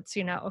kind words,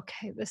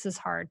 okay, this is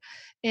hard.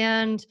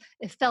 And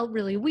it felt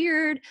really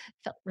weird,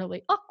 felt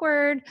really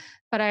awkward,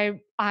 but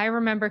I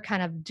remember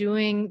kind of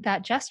doing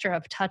that gesture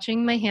of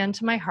touching my hand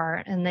to my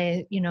heart, and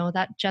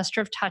that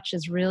gesture of touch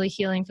is really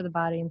healing for the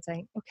body, and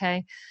saying,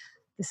 okay,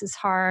 this is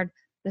hard,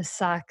 this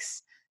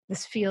sucks,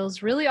 this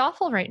feels really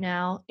awful right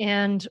now,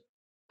 and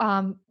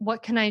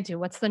what can I do?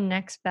 What's the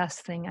next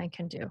best thing I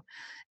can do?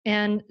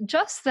 And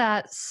just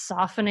that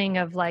softening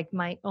of like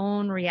my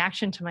own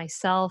reaction to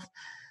myself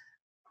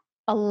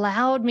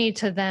allowed me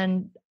to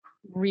then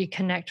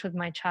reconnect with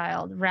my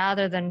child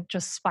rather than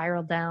just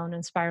spiral down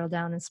and spiral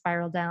down and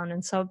spiral down.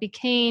 And so it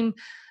became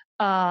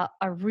a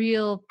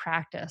real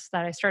practice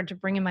that I started to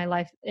bring in my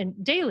life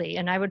daily.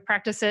 And I would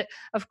practice it.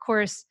 Of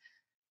course,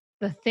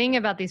 the thing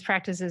about these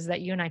practices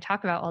that you and I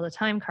talk about all the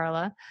time,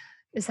 Carla,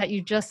 is that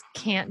you just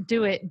can't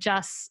do it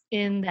just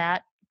in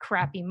that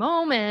crappy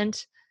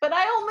moment. But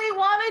I only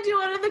want to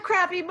do it in the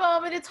crappy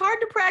moment. It's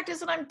hard to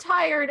practice and I'm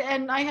tired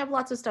and I have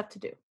lots of stuff to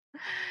do.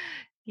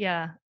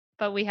 Yeah,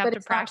 but we have to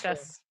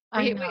practice.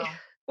 I know.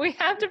 We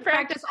have to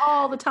practice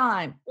all the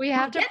time. We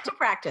have to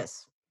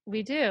practice.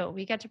 We do.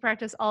 We get to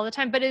practice all the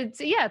time. But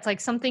it's like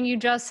something you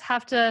just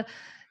have to,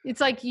 it's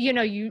like,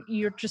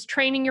 you're just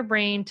training your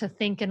brain to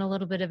think in a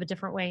little bit of a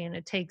different way. And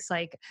it takes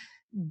like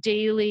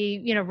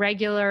daily,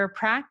 regular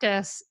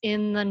practice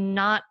in the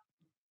not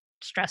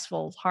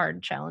stressful,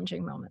 hard,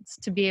 challenging moments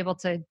to be able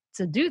to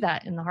do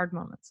that in the hard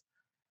moments.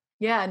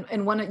 Yeah.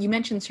 And one, you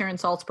mentioned Sharon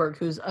Salzberg,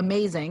 who's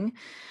amazing.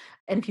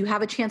 And if you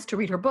have a chance to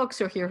read her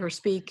books or hear her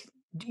speak,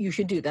 you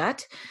should do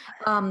that.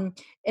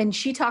 And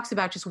she talks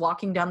about just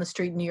walking down the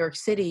street in New York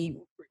City,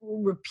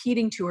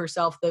 repeating to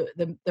herself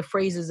the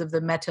phrases of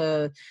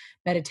the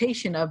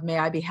meditation of, may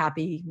I be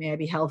happy, may I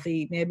be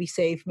healthy, may I be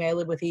safe, may I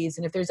live with ease.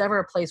 And if there's ever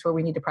a place where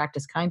we need to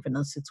practice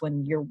kindness, it's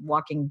when you're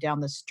walking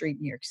down the street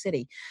in New York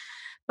City.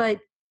 But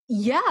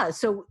yeah,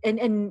 so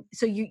and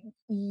so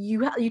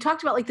you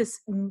talked about like this,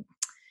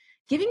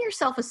 giving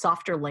yourself a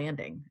softer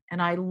landing. And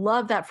I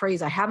love that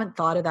phrase. I haven't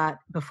thought of that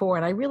before.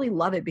 And I really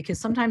love it because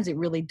sometimes it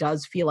really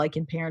does feel like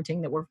in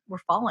parenting that we're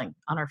falling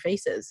on our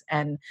faces.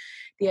 And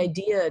the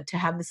idea to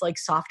have this like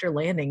softer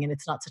landing and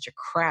it's not such a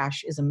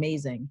crash is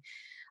amazing.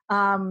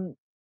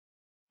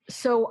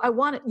 So I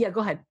want to,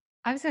 go ahead.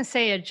 I was going to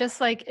say it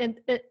just like, and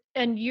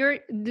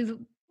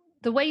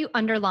the way you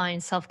underline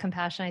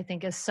self-compassion, I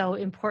think is so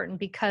important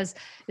because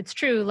it's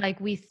true. Like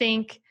we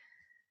think,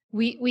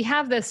 we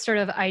have this sort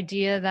of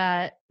idea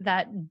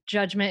that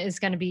judgment is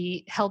going to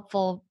be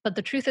helpful, but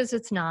the truth is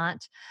it's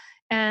not.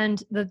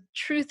 And the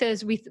truth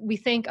is we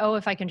think, oh,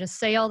 if I can just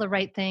say all the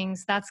right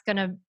things, that's going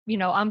to,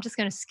 I'm just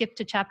going to skip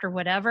to chapter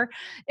whatever.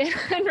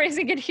 And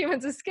Raising Good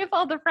Humans is skip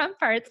all the front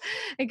parts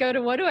and go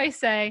to what do I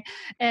say?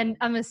 And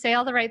I'm going to say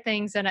all the right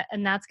things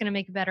and that's going to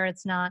make it better.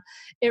 It's not.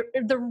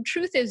 The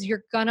truth is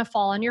you're going to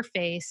fall on your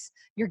face.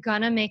 You're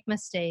going to make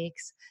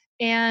mistakes.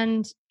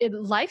 And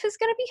life is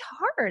going to be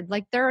hard.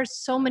 Like there are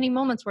so many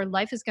moments where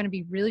life is going to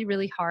be really,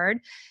 really hard.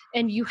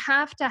 And you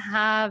have to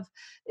have,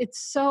 it's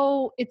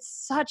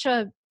such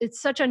a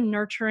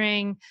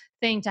nurturing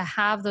thing to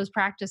have those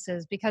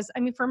practices because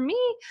I mean, for me,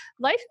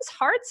 life is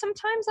hard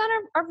sometimes on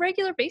a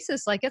regular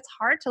basis. Like it's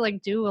hard to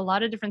like do a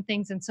lot of different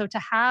things. And so to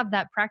have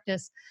that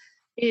practice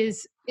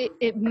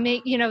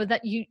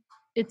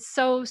it's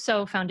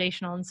so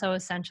foundational and so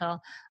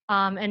essential.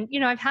 And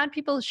I've had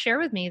people share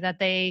with me that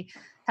they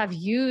have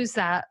used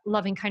that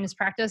loving kindness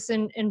practice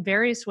in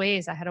various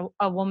ways. I had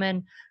a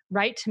woman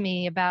write to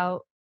me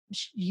about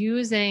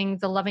using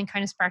the loving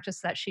kindness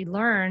practice that she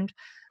learned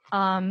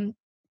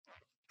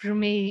through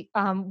me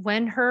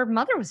when her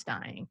mother was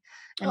dying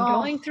and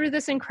going through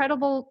this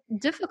incredible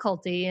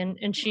difficulty.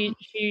 And she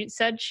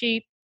said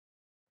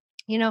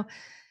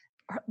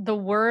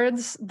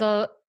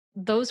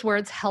those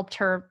words helped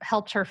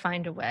her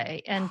find a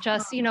way. And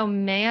just,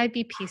 may I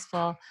be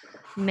peaceful,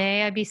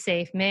 may I be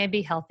safe, may I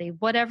be healthy,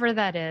 whatever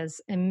that is.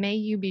 And may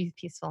you be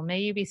peaceful, may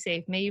you be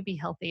safe, may you be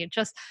healthy. It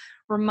just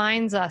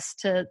reminds us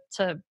to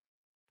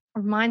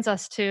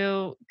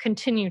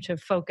continue to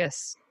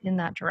focus in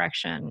that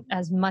direction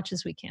as much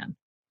as we can.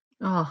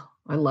 Oh,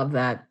 I love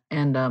that.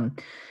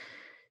 And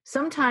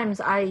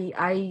sometimes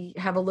I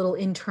have a little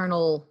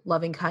internal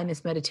loving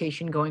kindness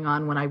meditation going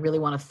on when I really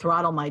want to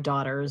throttle my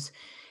daughters.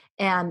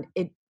 And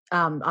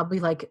I'll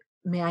be like,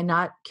 may I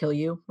not kill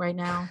you right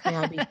now?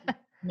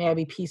 May I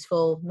be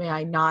peaceful? May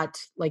I not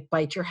like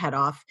bite your head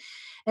off?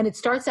 And it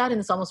starts out in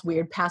this almost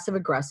weird passive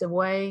aggressive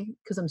way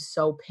because I'm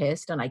so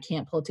pissed and I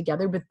can't pull it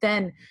together. But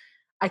then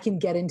I can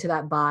get into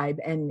that vibe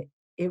and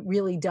it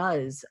really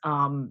does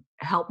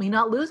help me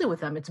not lose it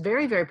with them. It's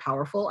very, very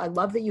powerful. I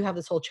love that you have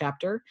this whole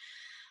chapter.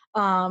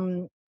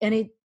 And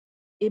it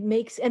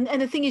makes, and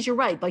the thing is, you're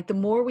right. Like the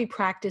more we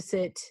practice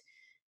it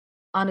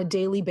on a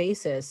daily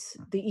basis,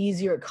 the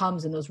easier it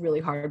comes in those really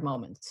hard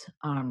moments.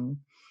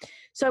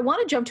 So I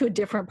want to jump to a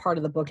different part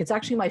of the book. It's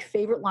actually my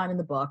favorite line in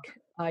the book.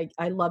 I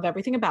love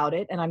everything about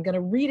it, and I'm going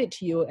to read it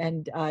to you,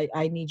 and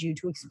I need you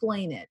to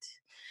explain it.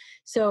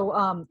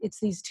 So it's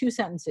these two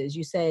sentences.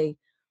 You say,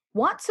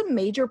 want some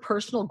major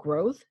personal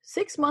growth?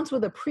 6 months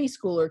with a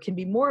preschooler can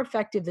be more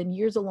effective than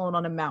years alone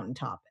on a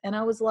mountaintop. And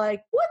I was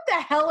like, what the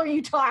hell are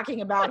you talking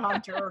about,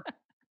 Hunter?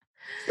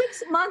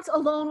 6 months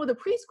alone with a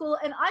preschool,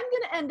 and I'm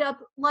going to end up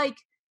like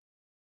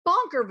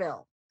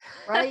Bonkerville,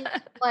 right?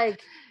 Like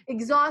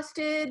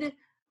exhausted,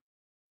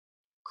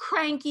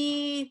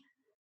 cranky,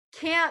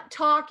 can't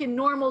talk in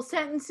normal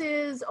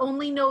sentences,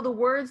 only know the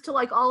words to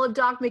like all of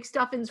Doc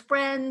McStuffin's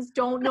friends,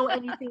 don't know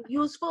anything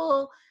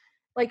useful,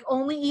 like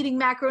only eating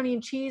macaroni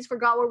and cheese,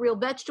 forgot what real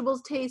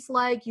vegetables taste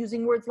like,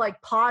 using words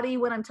like potty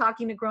when I'm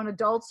talking to grown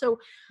adults. So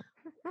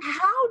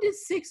how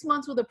does 6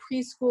 months with a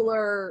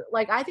preschooler,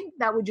 like, I think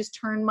that would just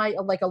turn my,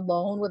 like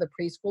alone with a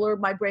preschooler,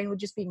 my brain would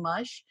just be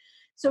mush.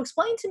 So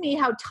explain to me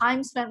how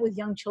time spent with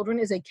young children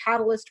is a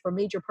catalyst for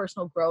major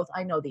personal growth.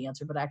 I know the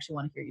answer, but I actually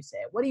want to hear you say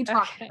it. What are you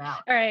talking about?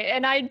 All right.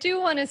 And I do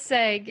want to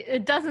say,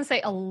 it doesn't say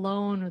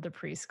alone with a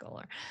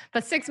preschooler,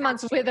 but 6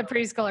 months with a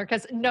preschooler.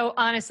 Because no,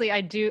 honestly,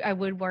 I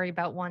would worry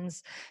about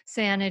one's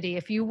sanity.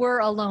 If you were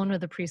alone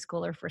with a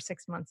preschooler for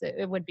 6 months,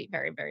 it would be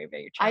very, very,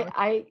 very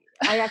challenging.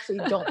 I actually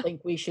don't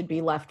think we should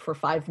be left for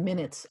 5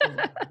 minutes as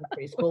a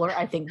preschooler.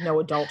 I think no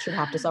adult should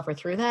have to suffer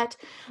through that.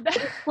 But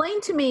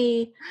explain to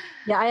me,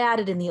 yeah, I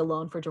added in the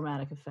alone for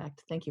dramatic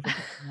effect. Thank you for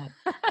doing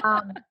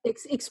that.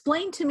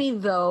 Explain to me,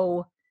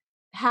 though,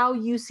 how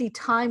you see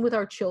time with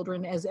our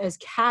children as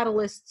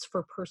catalysts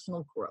for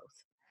personal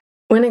growth.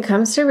 When it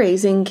comes to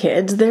raising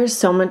kids, there's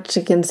so much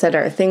to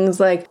consider. Things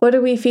like, what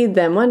do we feed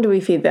them? When do we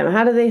feed them?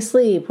 How do they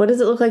sleep? What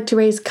does it look like to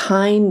raise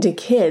kind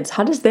kids?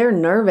 How does their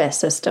nervous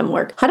system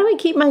work? How do I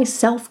keep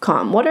myself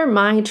calm? What are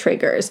my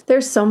triggers?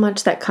 There's so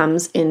much that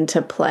comes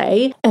into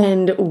play,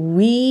 and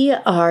we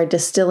are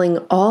distilling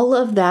all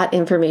of that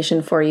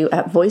information for you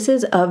at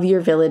Voices of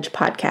Your Village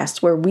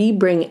podcast, where we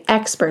bring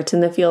experts in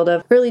the field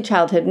of early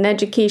childhood and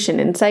education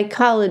and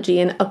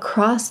psychology and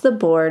across the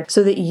board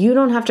so that you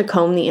don't have to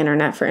comb the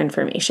internet for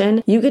information.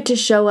 You get to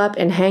show up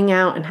and hang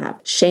out and have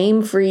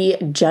shame-free,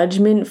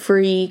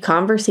 judgment-free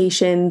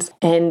conversations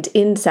and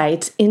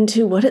insights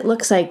into what it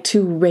looks like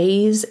to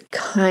raise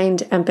kind,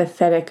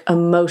 empathetic,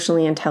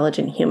 emotionally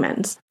intelligent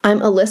humans. I'm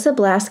Alyssa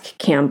Blask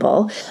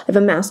Campbell. I have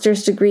a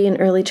master's degree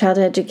in early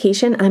childhood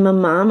education. I'm a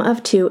mom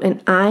of 2,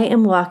 and I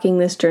am walking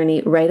this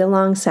journey right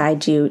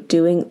alongside you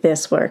doing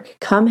this work.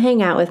 Come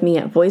hang out with me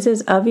at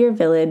Voices of Your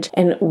Village,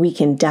 and we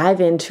can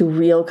dive into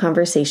real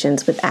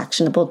conversations with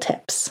actionable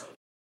tips.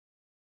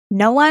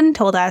 No one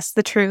told us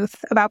the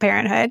truth about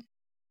parenthood.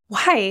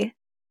 Why?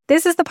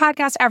 This is the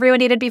podcast everyone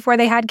needed before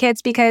they had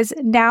kids, because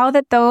now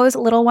that those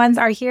little ones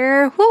are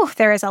here,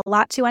 there is a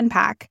lot to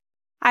unpack.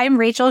 I'm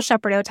Rachel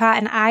Shepardota,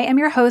 and I am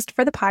your host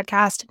for the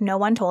podcast No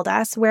One Told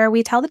Us, where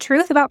we tell the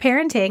truth about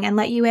parenting and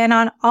let you in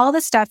on all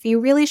the stuff you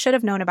really should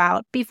have known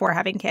about before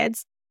having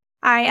kids.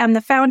 I am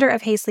the founder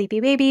of Hey Sleepy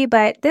Baby,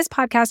 but this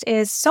podcast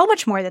is so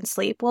much more than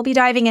sleep. We'll be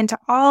diving into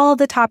all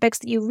the topics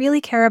that you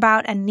really care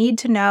about and need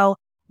to know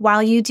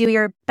while you do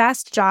your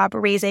best job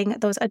raising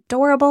those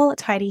adorable,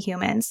 tiny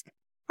humans.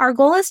 Our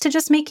goal is to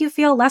just make you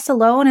feel less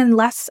alone and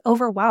less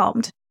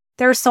overwhelmed.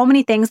 There are so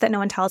many things that no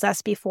one tells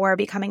us before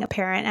becoming a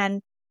parent,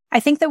 and I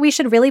think that we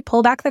should really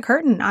pull back the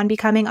curtain on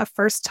becoming a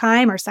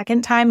first-time or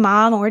second-time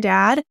mom or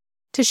dad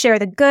to share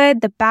the good,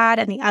 the bad,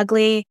 and the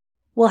ugly.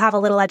 We'll have a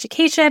little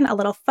education, a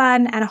little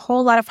fun, and a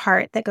whole lot of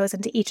heart that goes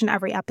into each and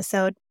every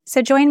episode.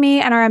 So join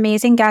me and our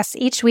amazing guests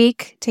each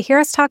week to hear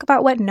us talk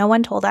about what no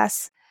one told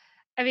us.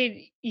 I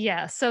mean,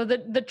 yeah. So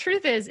the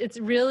truth is, it's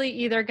really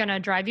either going to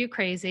drive you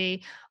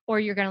crazy or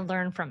you're going to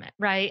learn from it,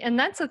 right? And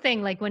that's the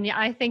thing. Like when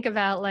I think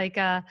about like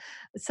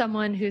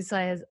someone who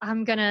says,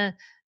 I'm going to,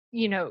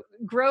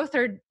 growth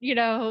or,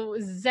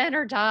 zen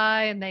or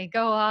die, and they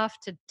go off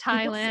to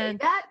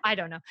Thailand. I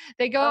don't know.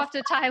 They go off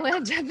to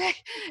Thailand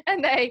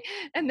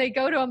and they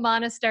go to a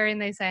monastery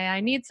and they say, I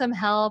need some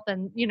help.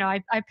 And,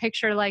 I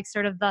picture like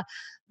sort of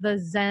the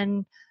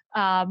Zen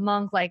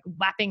monk like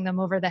whapping them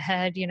over the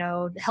head,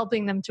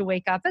 helping them to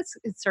wake up. It's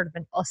sort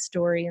of a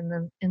story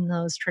in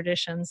those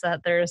traditions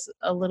that there's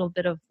a little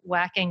bit of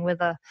whacking with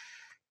a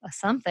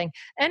something.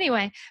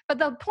 Anyway, but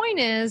the point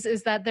is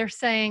that they're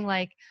saying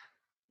like,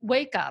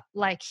 wake up,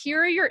 like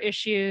here are your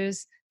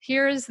issues.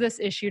 Here's this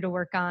issue to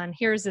work on.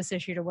 Here's this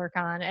issue to work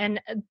on. And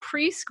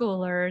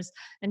preschoolers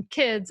and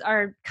kids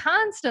are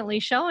constantly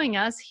showing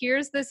us,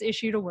 here's this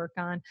issue to work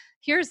on.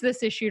 Here's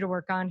this issue to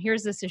work on.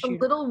 Here's this issue. A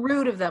little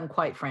rude of them,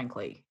 quite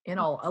frankly,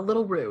 a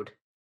little rude.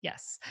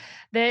 Yes.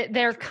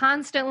 They're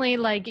constantly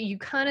like, you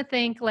kind of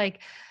think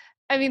like,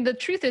 I mean, the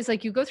truth is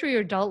like you go through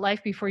your adult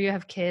life before you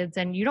have kids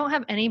and you don't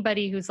have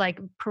anybody who's like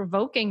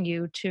provoking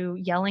you to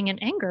yelling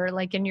and anger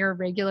like in your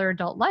regular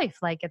adult life.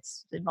 Like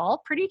it's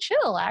all pretty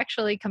chill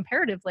actually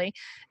comparatively.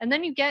 And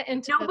then you get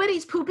into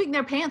nobody's pooping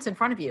their pants in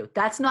front of you.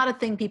 That's not a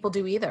thing people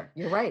do either.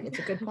 You're right. It's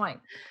a good point.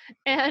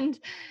 And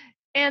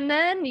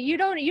then you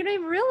don't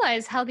even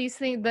realize how these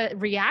things, the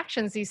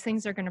reactions these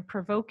things are going to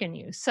provoke in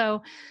you.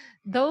 So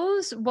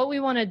what we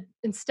want to,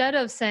 instead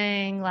of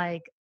saying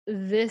like,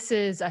 this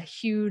is a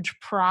huge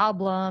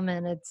problem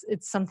and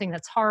it's something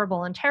that's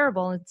horrible and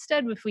terrible.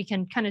 Instead, if we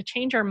can kind of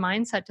change our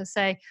mindset to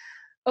say,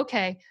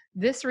 okay,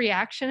 this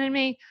reaction in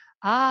me,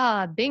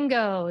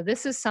 bingo,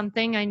 this is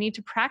something I need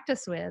to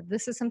practice with.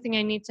 This is something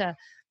I need to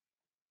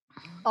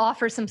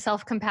offer some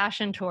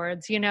self-compassion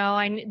towards.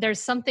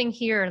 There's something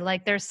here,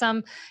 like there's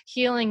some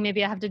healing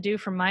maybe I have to do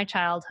from my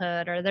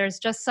childhood, or there's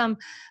just some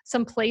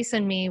place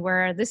in me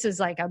where this is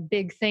like a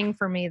big thing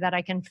for me that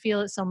I can feel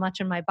it so much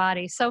in my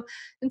body. So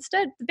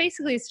instead,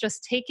 basically, it's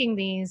just taking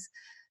these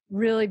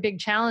really big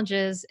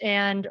challenges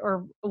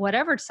or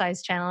whatever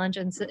size challenge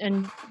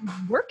and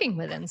working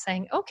with it and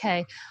saying,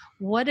 okay,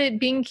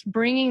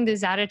 bringing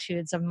these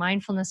attitudes of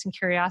mindfulness and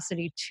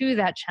curiosity to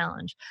that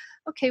challenge.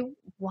 Okay,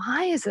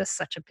 why is this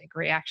such a big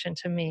reaction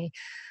to me?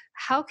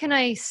 How can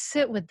I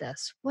sit with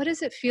this? What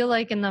does it feel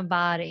like in the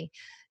body?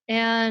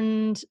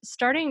 And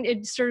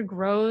it sort of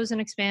grows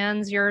and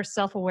expands your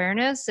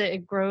self-awareness.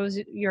 It grows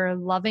your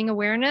loving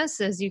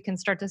awareness as you can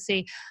start to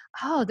see,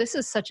 oh, this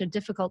is such a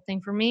difficult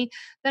thing for me.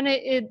 Then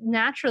it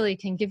naturally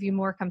can give you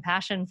more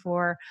compassion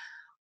for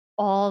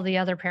all the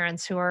other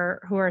parents who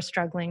are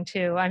struggling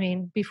too. I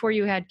mean, before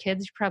you had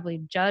kids, you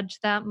probably judged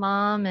that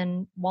mom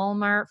in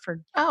Walmart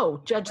for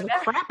judge the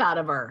crap out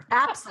of her.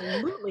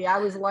 Absolutely. I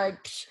was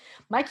like,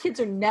 my kids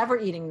are never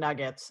eating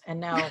nuggets. And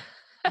now,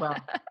 well,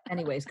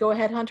 anyways, go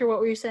ahead, Hunter. What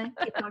were you saying?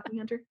 Keep talking,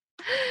 Hunter.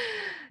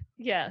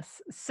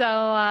 Yes.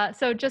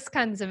 So just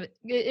kinds of,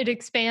 it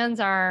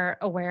expands our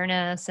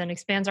awareness and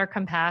expands our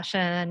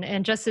compassion,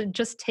 and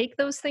just take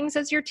those things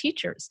as your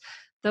teachers.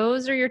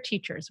 Those are your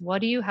teachers. What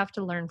do you have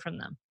to learn from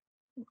them?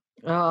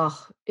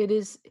 Oh, it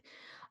is,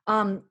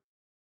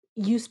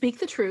 you speak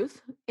the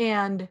truth,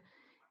 and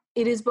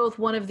it is both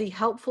one of the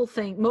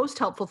most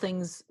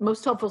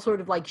helpful sort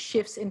of like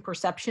shifts in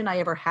perception I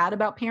ever had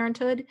about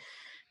parenthood,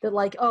 that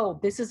like, oh,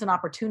 this is an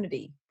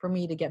opportunity for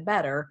me to get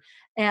better.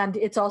 And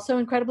it's also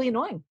incredibly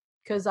annoying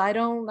because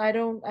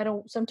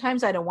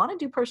sometimes I don't want to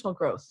do personal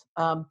growth.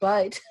 But,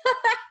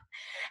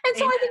 and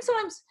so I think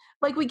sometimes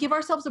like we give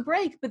ourselves a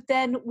break, but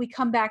then we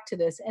come back to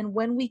this. And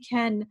when we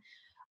can,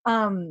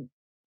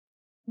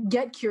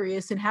 get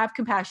curious and have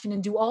compassion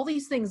and do all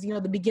these things,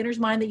 the beginner's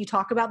mind that you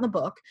talk about in the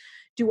book,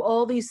 do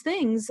all these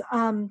things,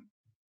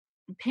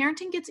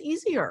 parenting gets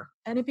easier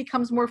and it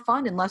becomes more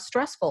fun and less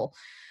stressful.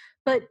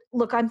 But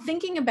look, I'm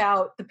thinking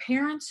about the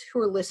parents who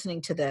are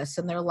listening to this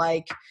and they're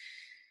like,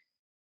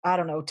 I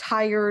don't know,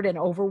 tired and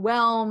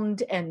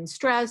overwhelmed and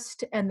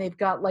stressed, and they've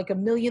got like a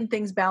million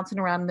things bouncing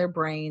around in their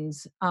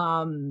brains,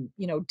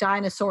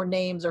 dinosaur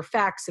names or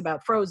facts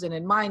about Frozen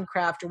and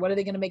Minecraft, or what are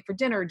they going to make for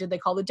dinner? Did they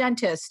call the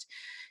dentist?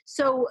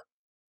 So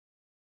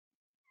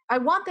I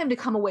want them to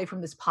come away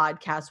from this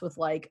podcast with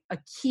like a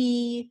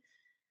key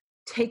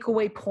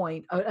takeaway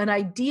point, an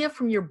idea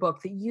from your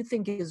book that you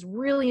think is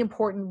really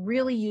important,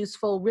 really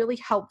useful, really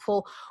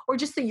helpful, or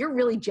just that you're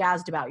really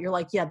jazzed about. You're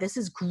like, yeah, this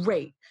is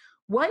great.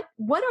 What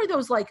are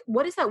those, like,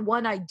 what is that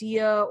one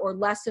idea or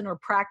lesson or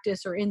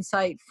practice or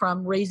insight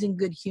from Raising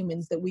Good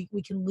Humans that we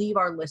can leave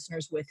our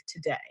listeners with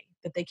today,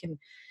 that they can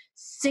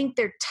sink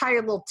their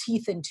tired little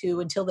teeth into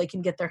until they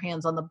can get their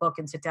hands on the book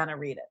and sit down and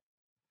read it?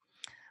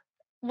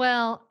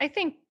 Well, I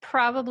think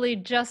probably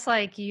just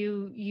like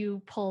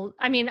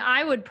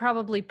I would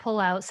probably pull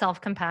out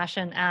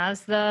self-compassion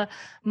as the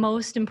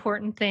most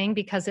important thing,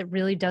 because it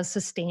really does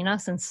sustain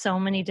us in so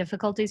many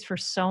difficulties for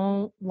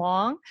so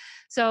long.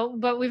 So,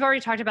 but we've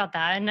already talked about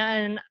that.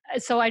 And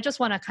so I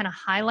just want to kind of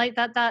highlight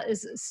that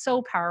is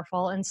so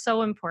powerful and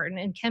so important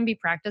and can be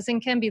practiced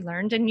and can be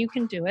learned, and you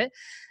can do it.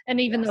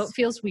 And even though it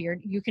feels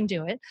weird, you can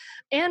do it.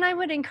 And I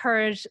would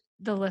encourage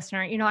the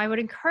listener, I would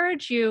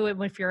encourage you,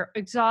 if you're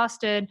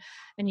exhausted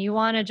and you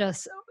want to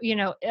just,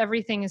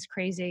 everything is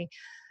crazy,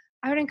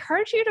 I would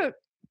encourage you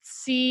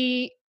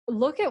to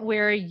look at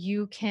where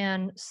you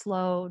can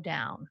slow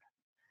down.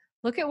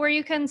 Look at where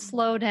you can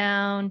slow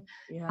down,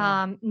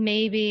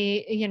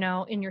 maybe,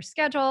 in your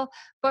schedule,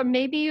 but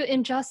maybe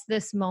in just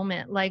this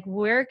moment, like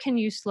where can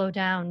you slow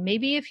down?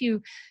 Maybe if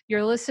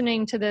you're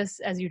listening to this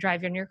as you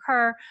drive in your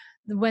car,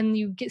 when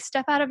you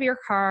step out of your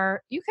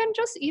car, you can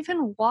just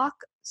even walk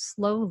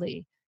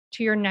slowly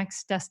to your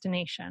next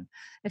destination.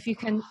 If you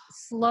can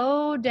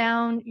slow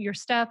down your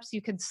steps,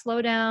 you can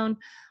slow down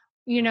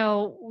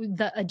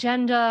the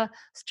agenda,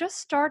 just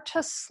start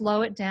to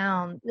slow it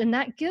down. And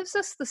that gives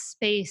us the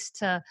space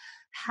to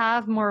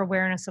have more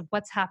awareness of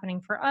what's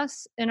happening for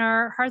us in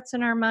our hearts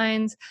and our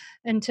minds,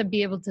 and to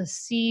be able to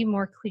see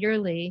more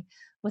clearly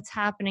what's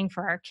happening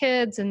for our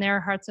kids and their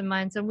hearts and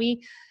minds. And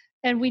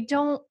we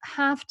don't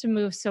have to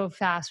move so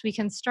fast. We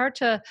can start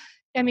to,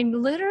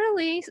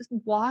 literally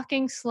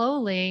walking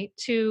slowly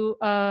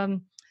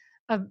from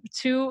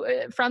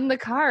the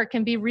car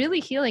can be really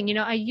healing.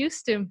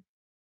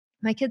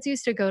 My kids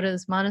used to go to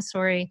this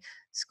Montessori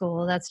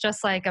school that's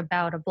just like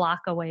about a block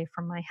away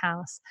from my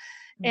house.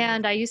 Mm-hmm.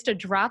 And I used to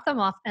drop them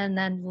off and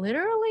then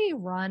literally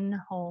run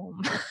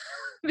home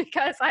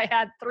because I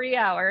had 3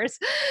 hours.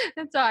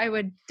 And so I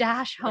would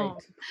dash home.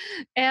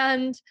 Right.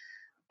 And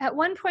at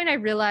one point I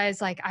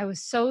realized, like, I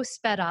was so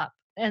sped up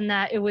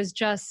that it was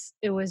just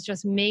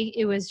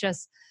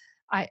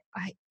I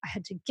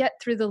had to get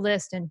through the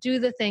list and do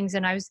the things.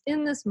 And I was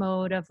in this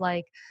mode of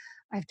like,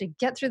 I have to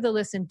get through the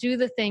list and do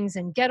the things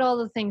and get all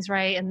the things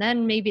right. And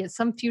then maybe at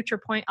some future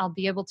point, I'll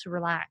be able to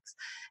relax.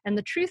 And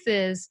the truth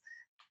is,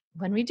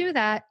 when we do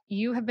that,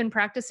 you have been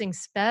practicing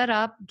sped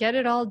up, get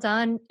it all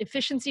done,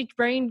 efficiency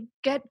brain,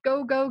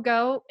 go, go,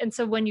 go. And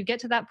so when you get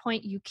to that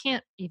point, you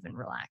can't even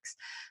relax.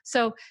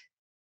 So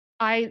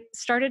I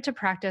started to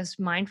practice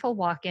mindful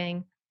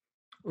walking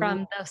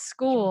from the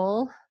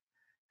school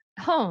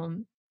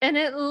home. And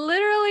it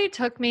literally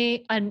took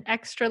me an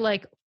extra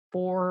like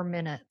 4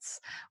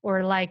 minutes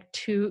or like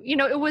 2,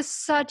 it was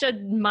such a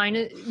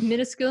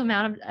minuscule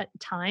amount of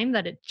time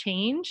that it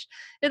changed.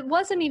 It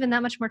wasn't even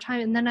that much more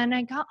time. And then when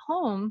I got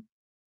home,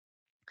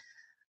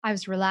 I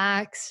was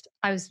relaxed.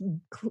 I was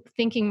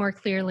thinking more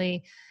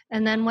clearly.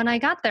 And then when I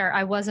got there,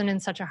 I wasn't in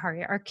such a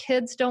hurry. Our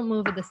kids don't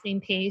move at the same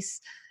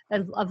pace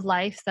of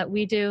life that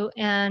we do.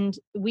 And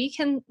we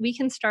can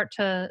start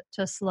to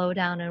slow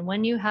down. And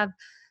when you have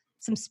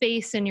some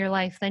space in your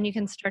life, then you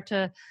can start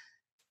to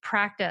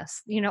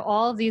practice,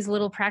 all of these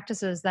little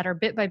practices that are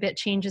bit by bit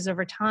changes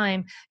over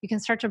time. You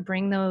can start to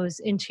bring those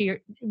into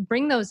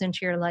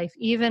your life,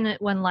 even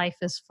when life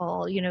is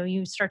full.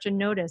 You start to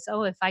notice,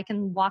 oh, if I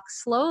can walk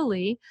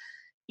slowly,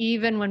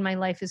 even when my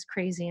life is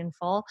crazy and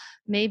full,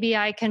 maybe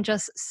I can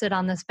just sit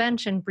on this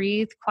bench and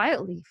breathe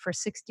quietly for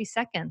 60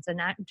 seconds and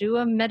do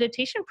a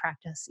meditation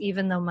practice,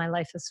 even though my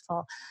life is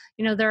full.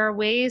 There are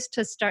ways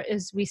to start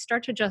as we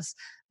start to just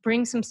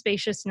bring some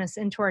spaciousness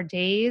into our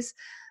days.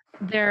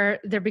 There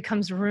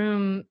becomes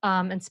room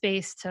and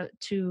space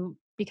to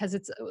because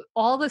it's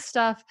all the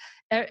stuff.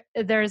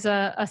 There's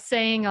a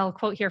saying I'll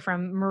quote here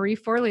from Marie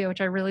Forleo, which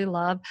I really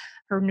love.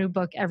 Her new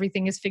book,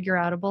 Everything is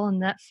Figure-Outable.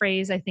 And that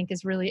phrase I think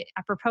is really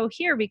apropos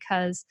here,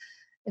 because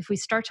if we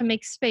start to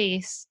make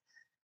space,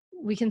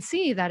 we can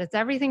see that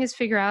everything is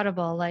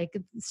figure-outable. Like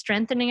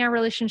strengthening our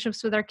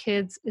relationships with our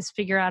kids is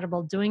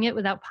figure-outable. Doing it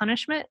without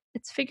punishment,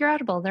 it's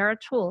figure-outable. There are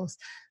tools.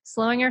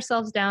 Slowing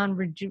ourselves down,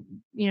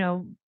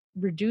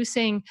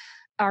 reducing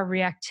our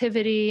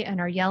reactivity and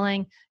our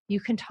yelling, you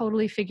can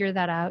totally figure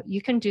that out.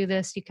 You can do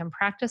this, you can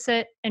practice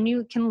it, and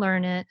you can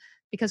learn it,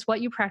 because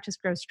what you practice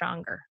grows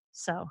stronger.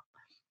 So,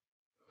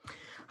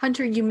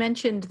 Hunter, you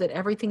mentioned that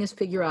everything is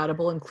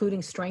figure-outable,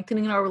 including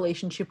strengthening our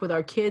relationship with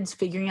our kids,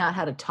 figuring out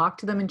how to talk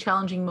to them in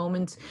challenging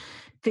moments,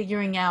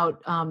 figuring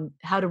out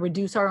how to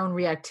reduce our own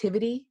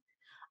reactivity.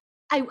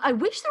 I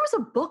wish there was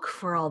a book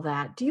for all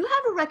that. Do you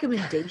have a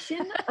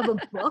recommendation of a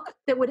book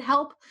that would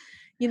help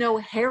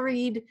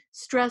harried,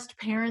 stressed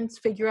parents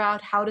figure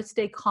out how to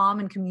stay calm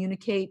and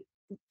communicate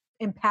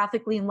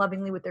empathically and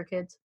lovingly with their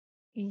kids?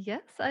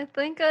 Yes, I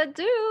think I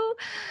do.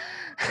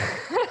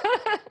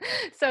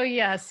 So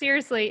yeah,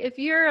 seriously, if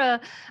you're a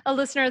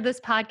listener of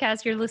this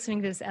podcast, you're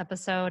listening to this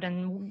episode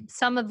and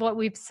some of what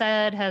we've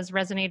said has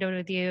resonated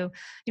with you,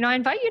 I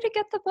invite you to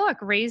get the book,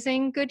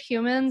 Raising Good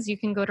Humans. You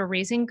can go to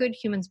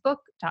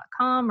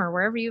raisinggoodhumansbook.com or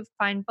wherever you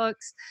find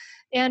books.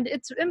 And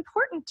it's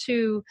important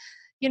to,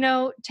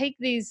 take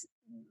these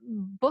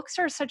books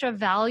are such a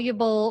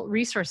valuable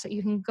resource that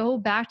you can go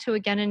back to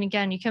again and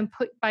again. You can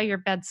put by your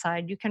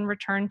bedside, you can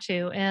return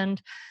to, and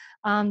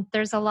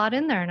there's a lot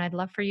in there. And I'd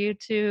love for you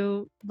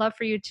to buy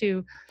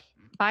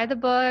the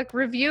book,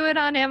 review it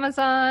on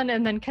Amazon,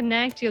 and then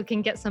connect. You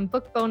can get some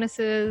book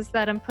bonuses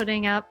that I'm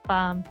putting up.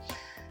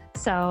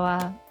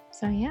 So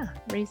yeah,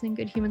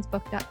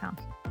 raisinggoodhumansbook.com.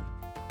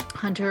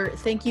 Hunter,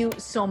 thank you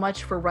so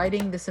much for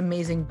writing this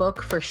amazing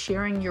book, for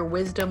sharing your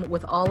wisdom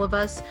with all of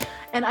us.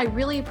 And I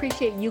really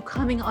appreciate you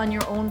coming on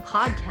your own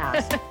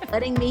podcast,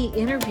 letting me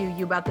interview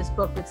you about this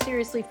book. But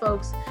seriously,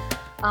 folks,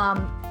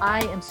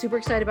 I am super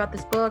excited about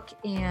this book,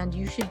 and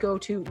you should go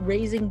to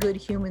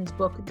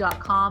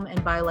raisinggoodhumansbook.com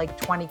and buy like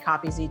 20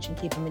 copies each and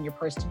keep them in your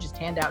purse to just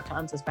hand out to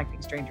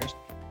unsuspecting strangers.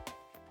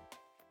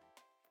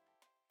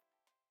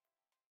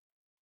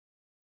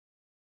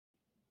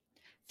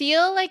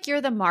 Feel like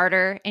you're the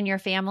martyr in your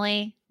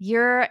family?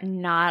 You're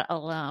not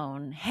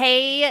alone.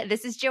 Hey,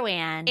 this is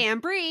Joanne. And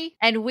Bree.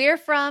 And we're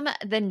from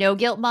the No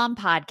Guilt Mom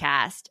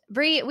podcast.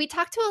 Bree, we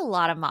talk to a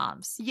lot of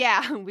moms.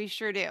 Yeah, we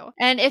sure do.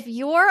 And if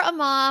you're a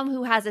mom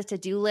who has a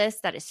to-do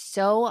list that is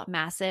so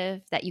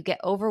massive that you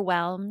get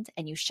overwhelmed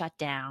and you shut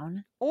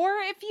down, or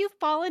if you've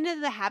fallen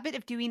into the habit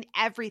of doing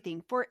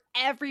everything for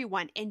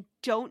everyone and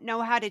don't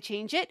know how to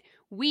change it,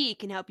 we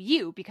can help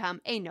you become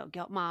a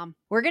no-guilt mom.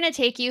 We're going to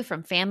take you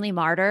from family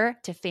martyr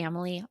to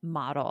family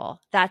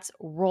model. That's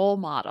role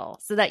model,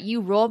 so that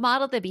you role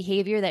model the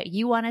behavior that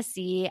you want to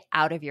see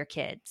out of your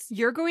kids.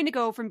 You're going to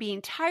go from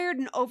being tired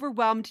and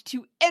overwhelmed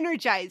to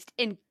energized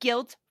and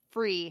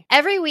guilt-free.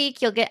 Every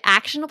week, you'll get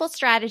actionable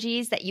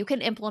strategies that you can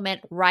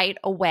implement right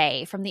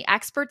away from the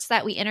experts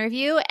that we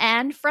interview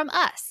and from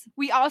us.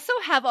 We also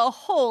have a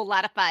whole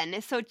lot of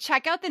fun, so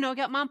check out the No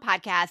Guilt Mom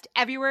podcast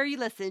everywhere you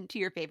listen to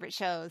your favorite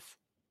shows.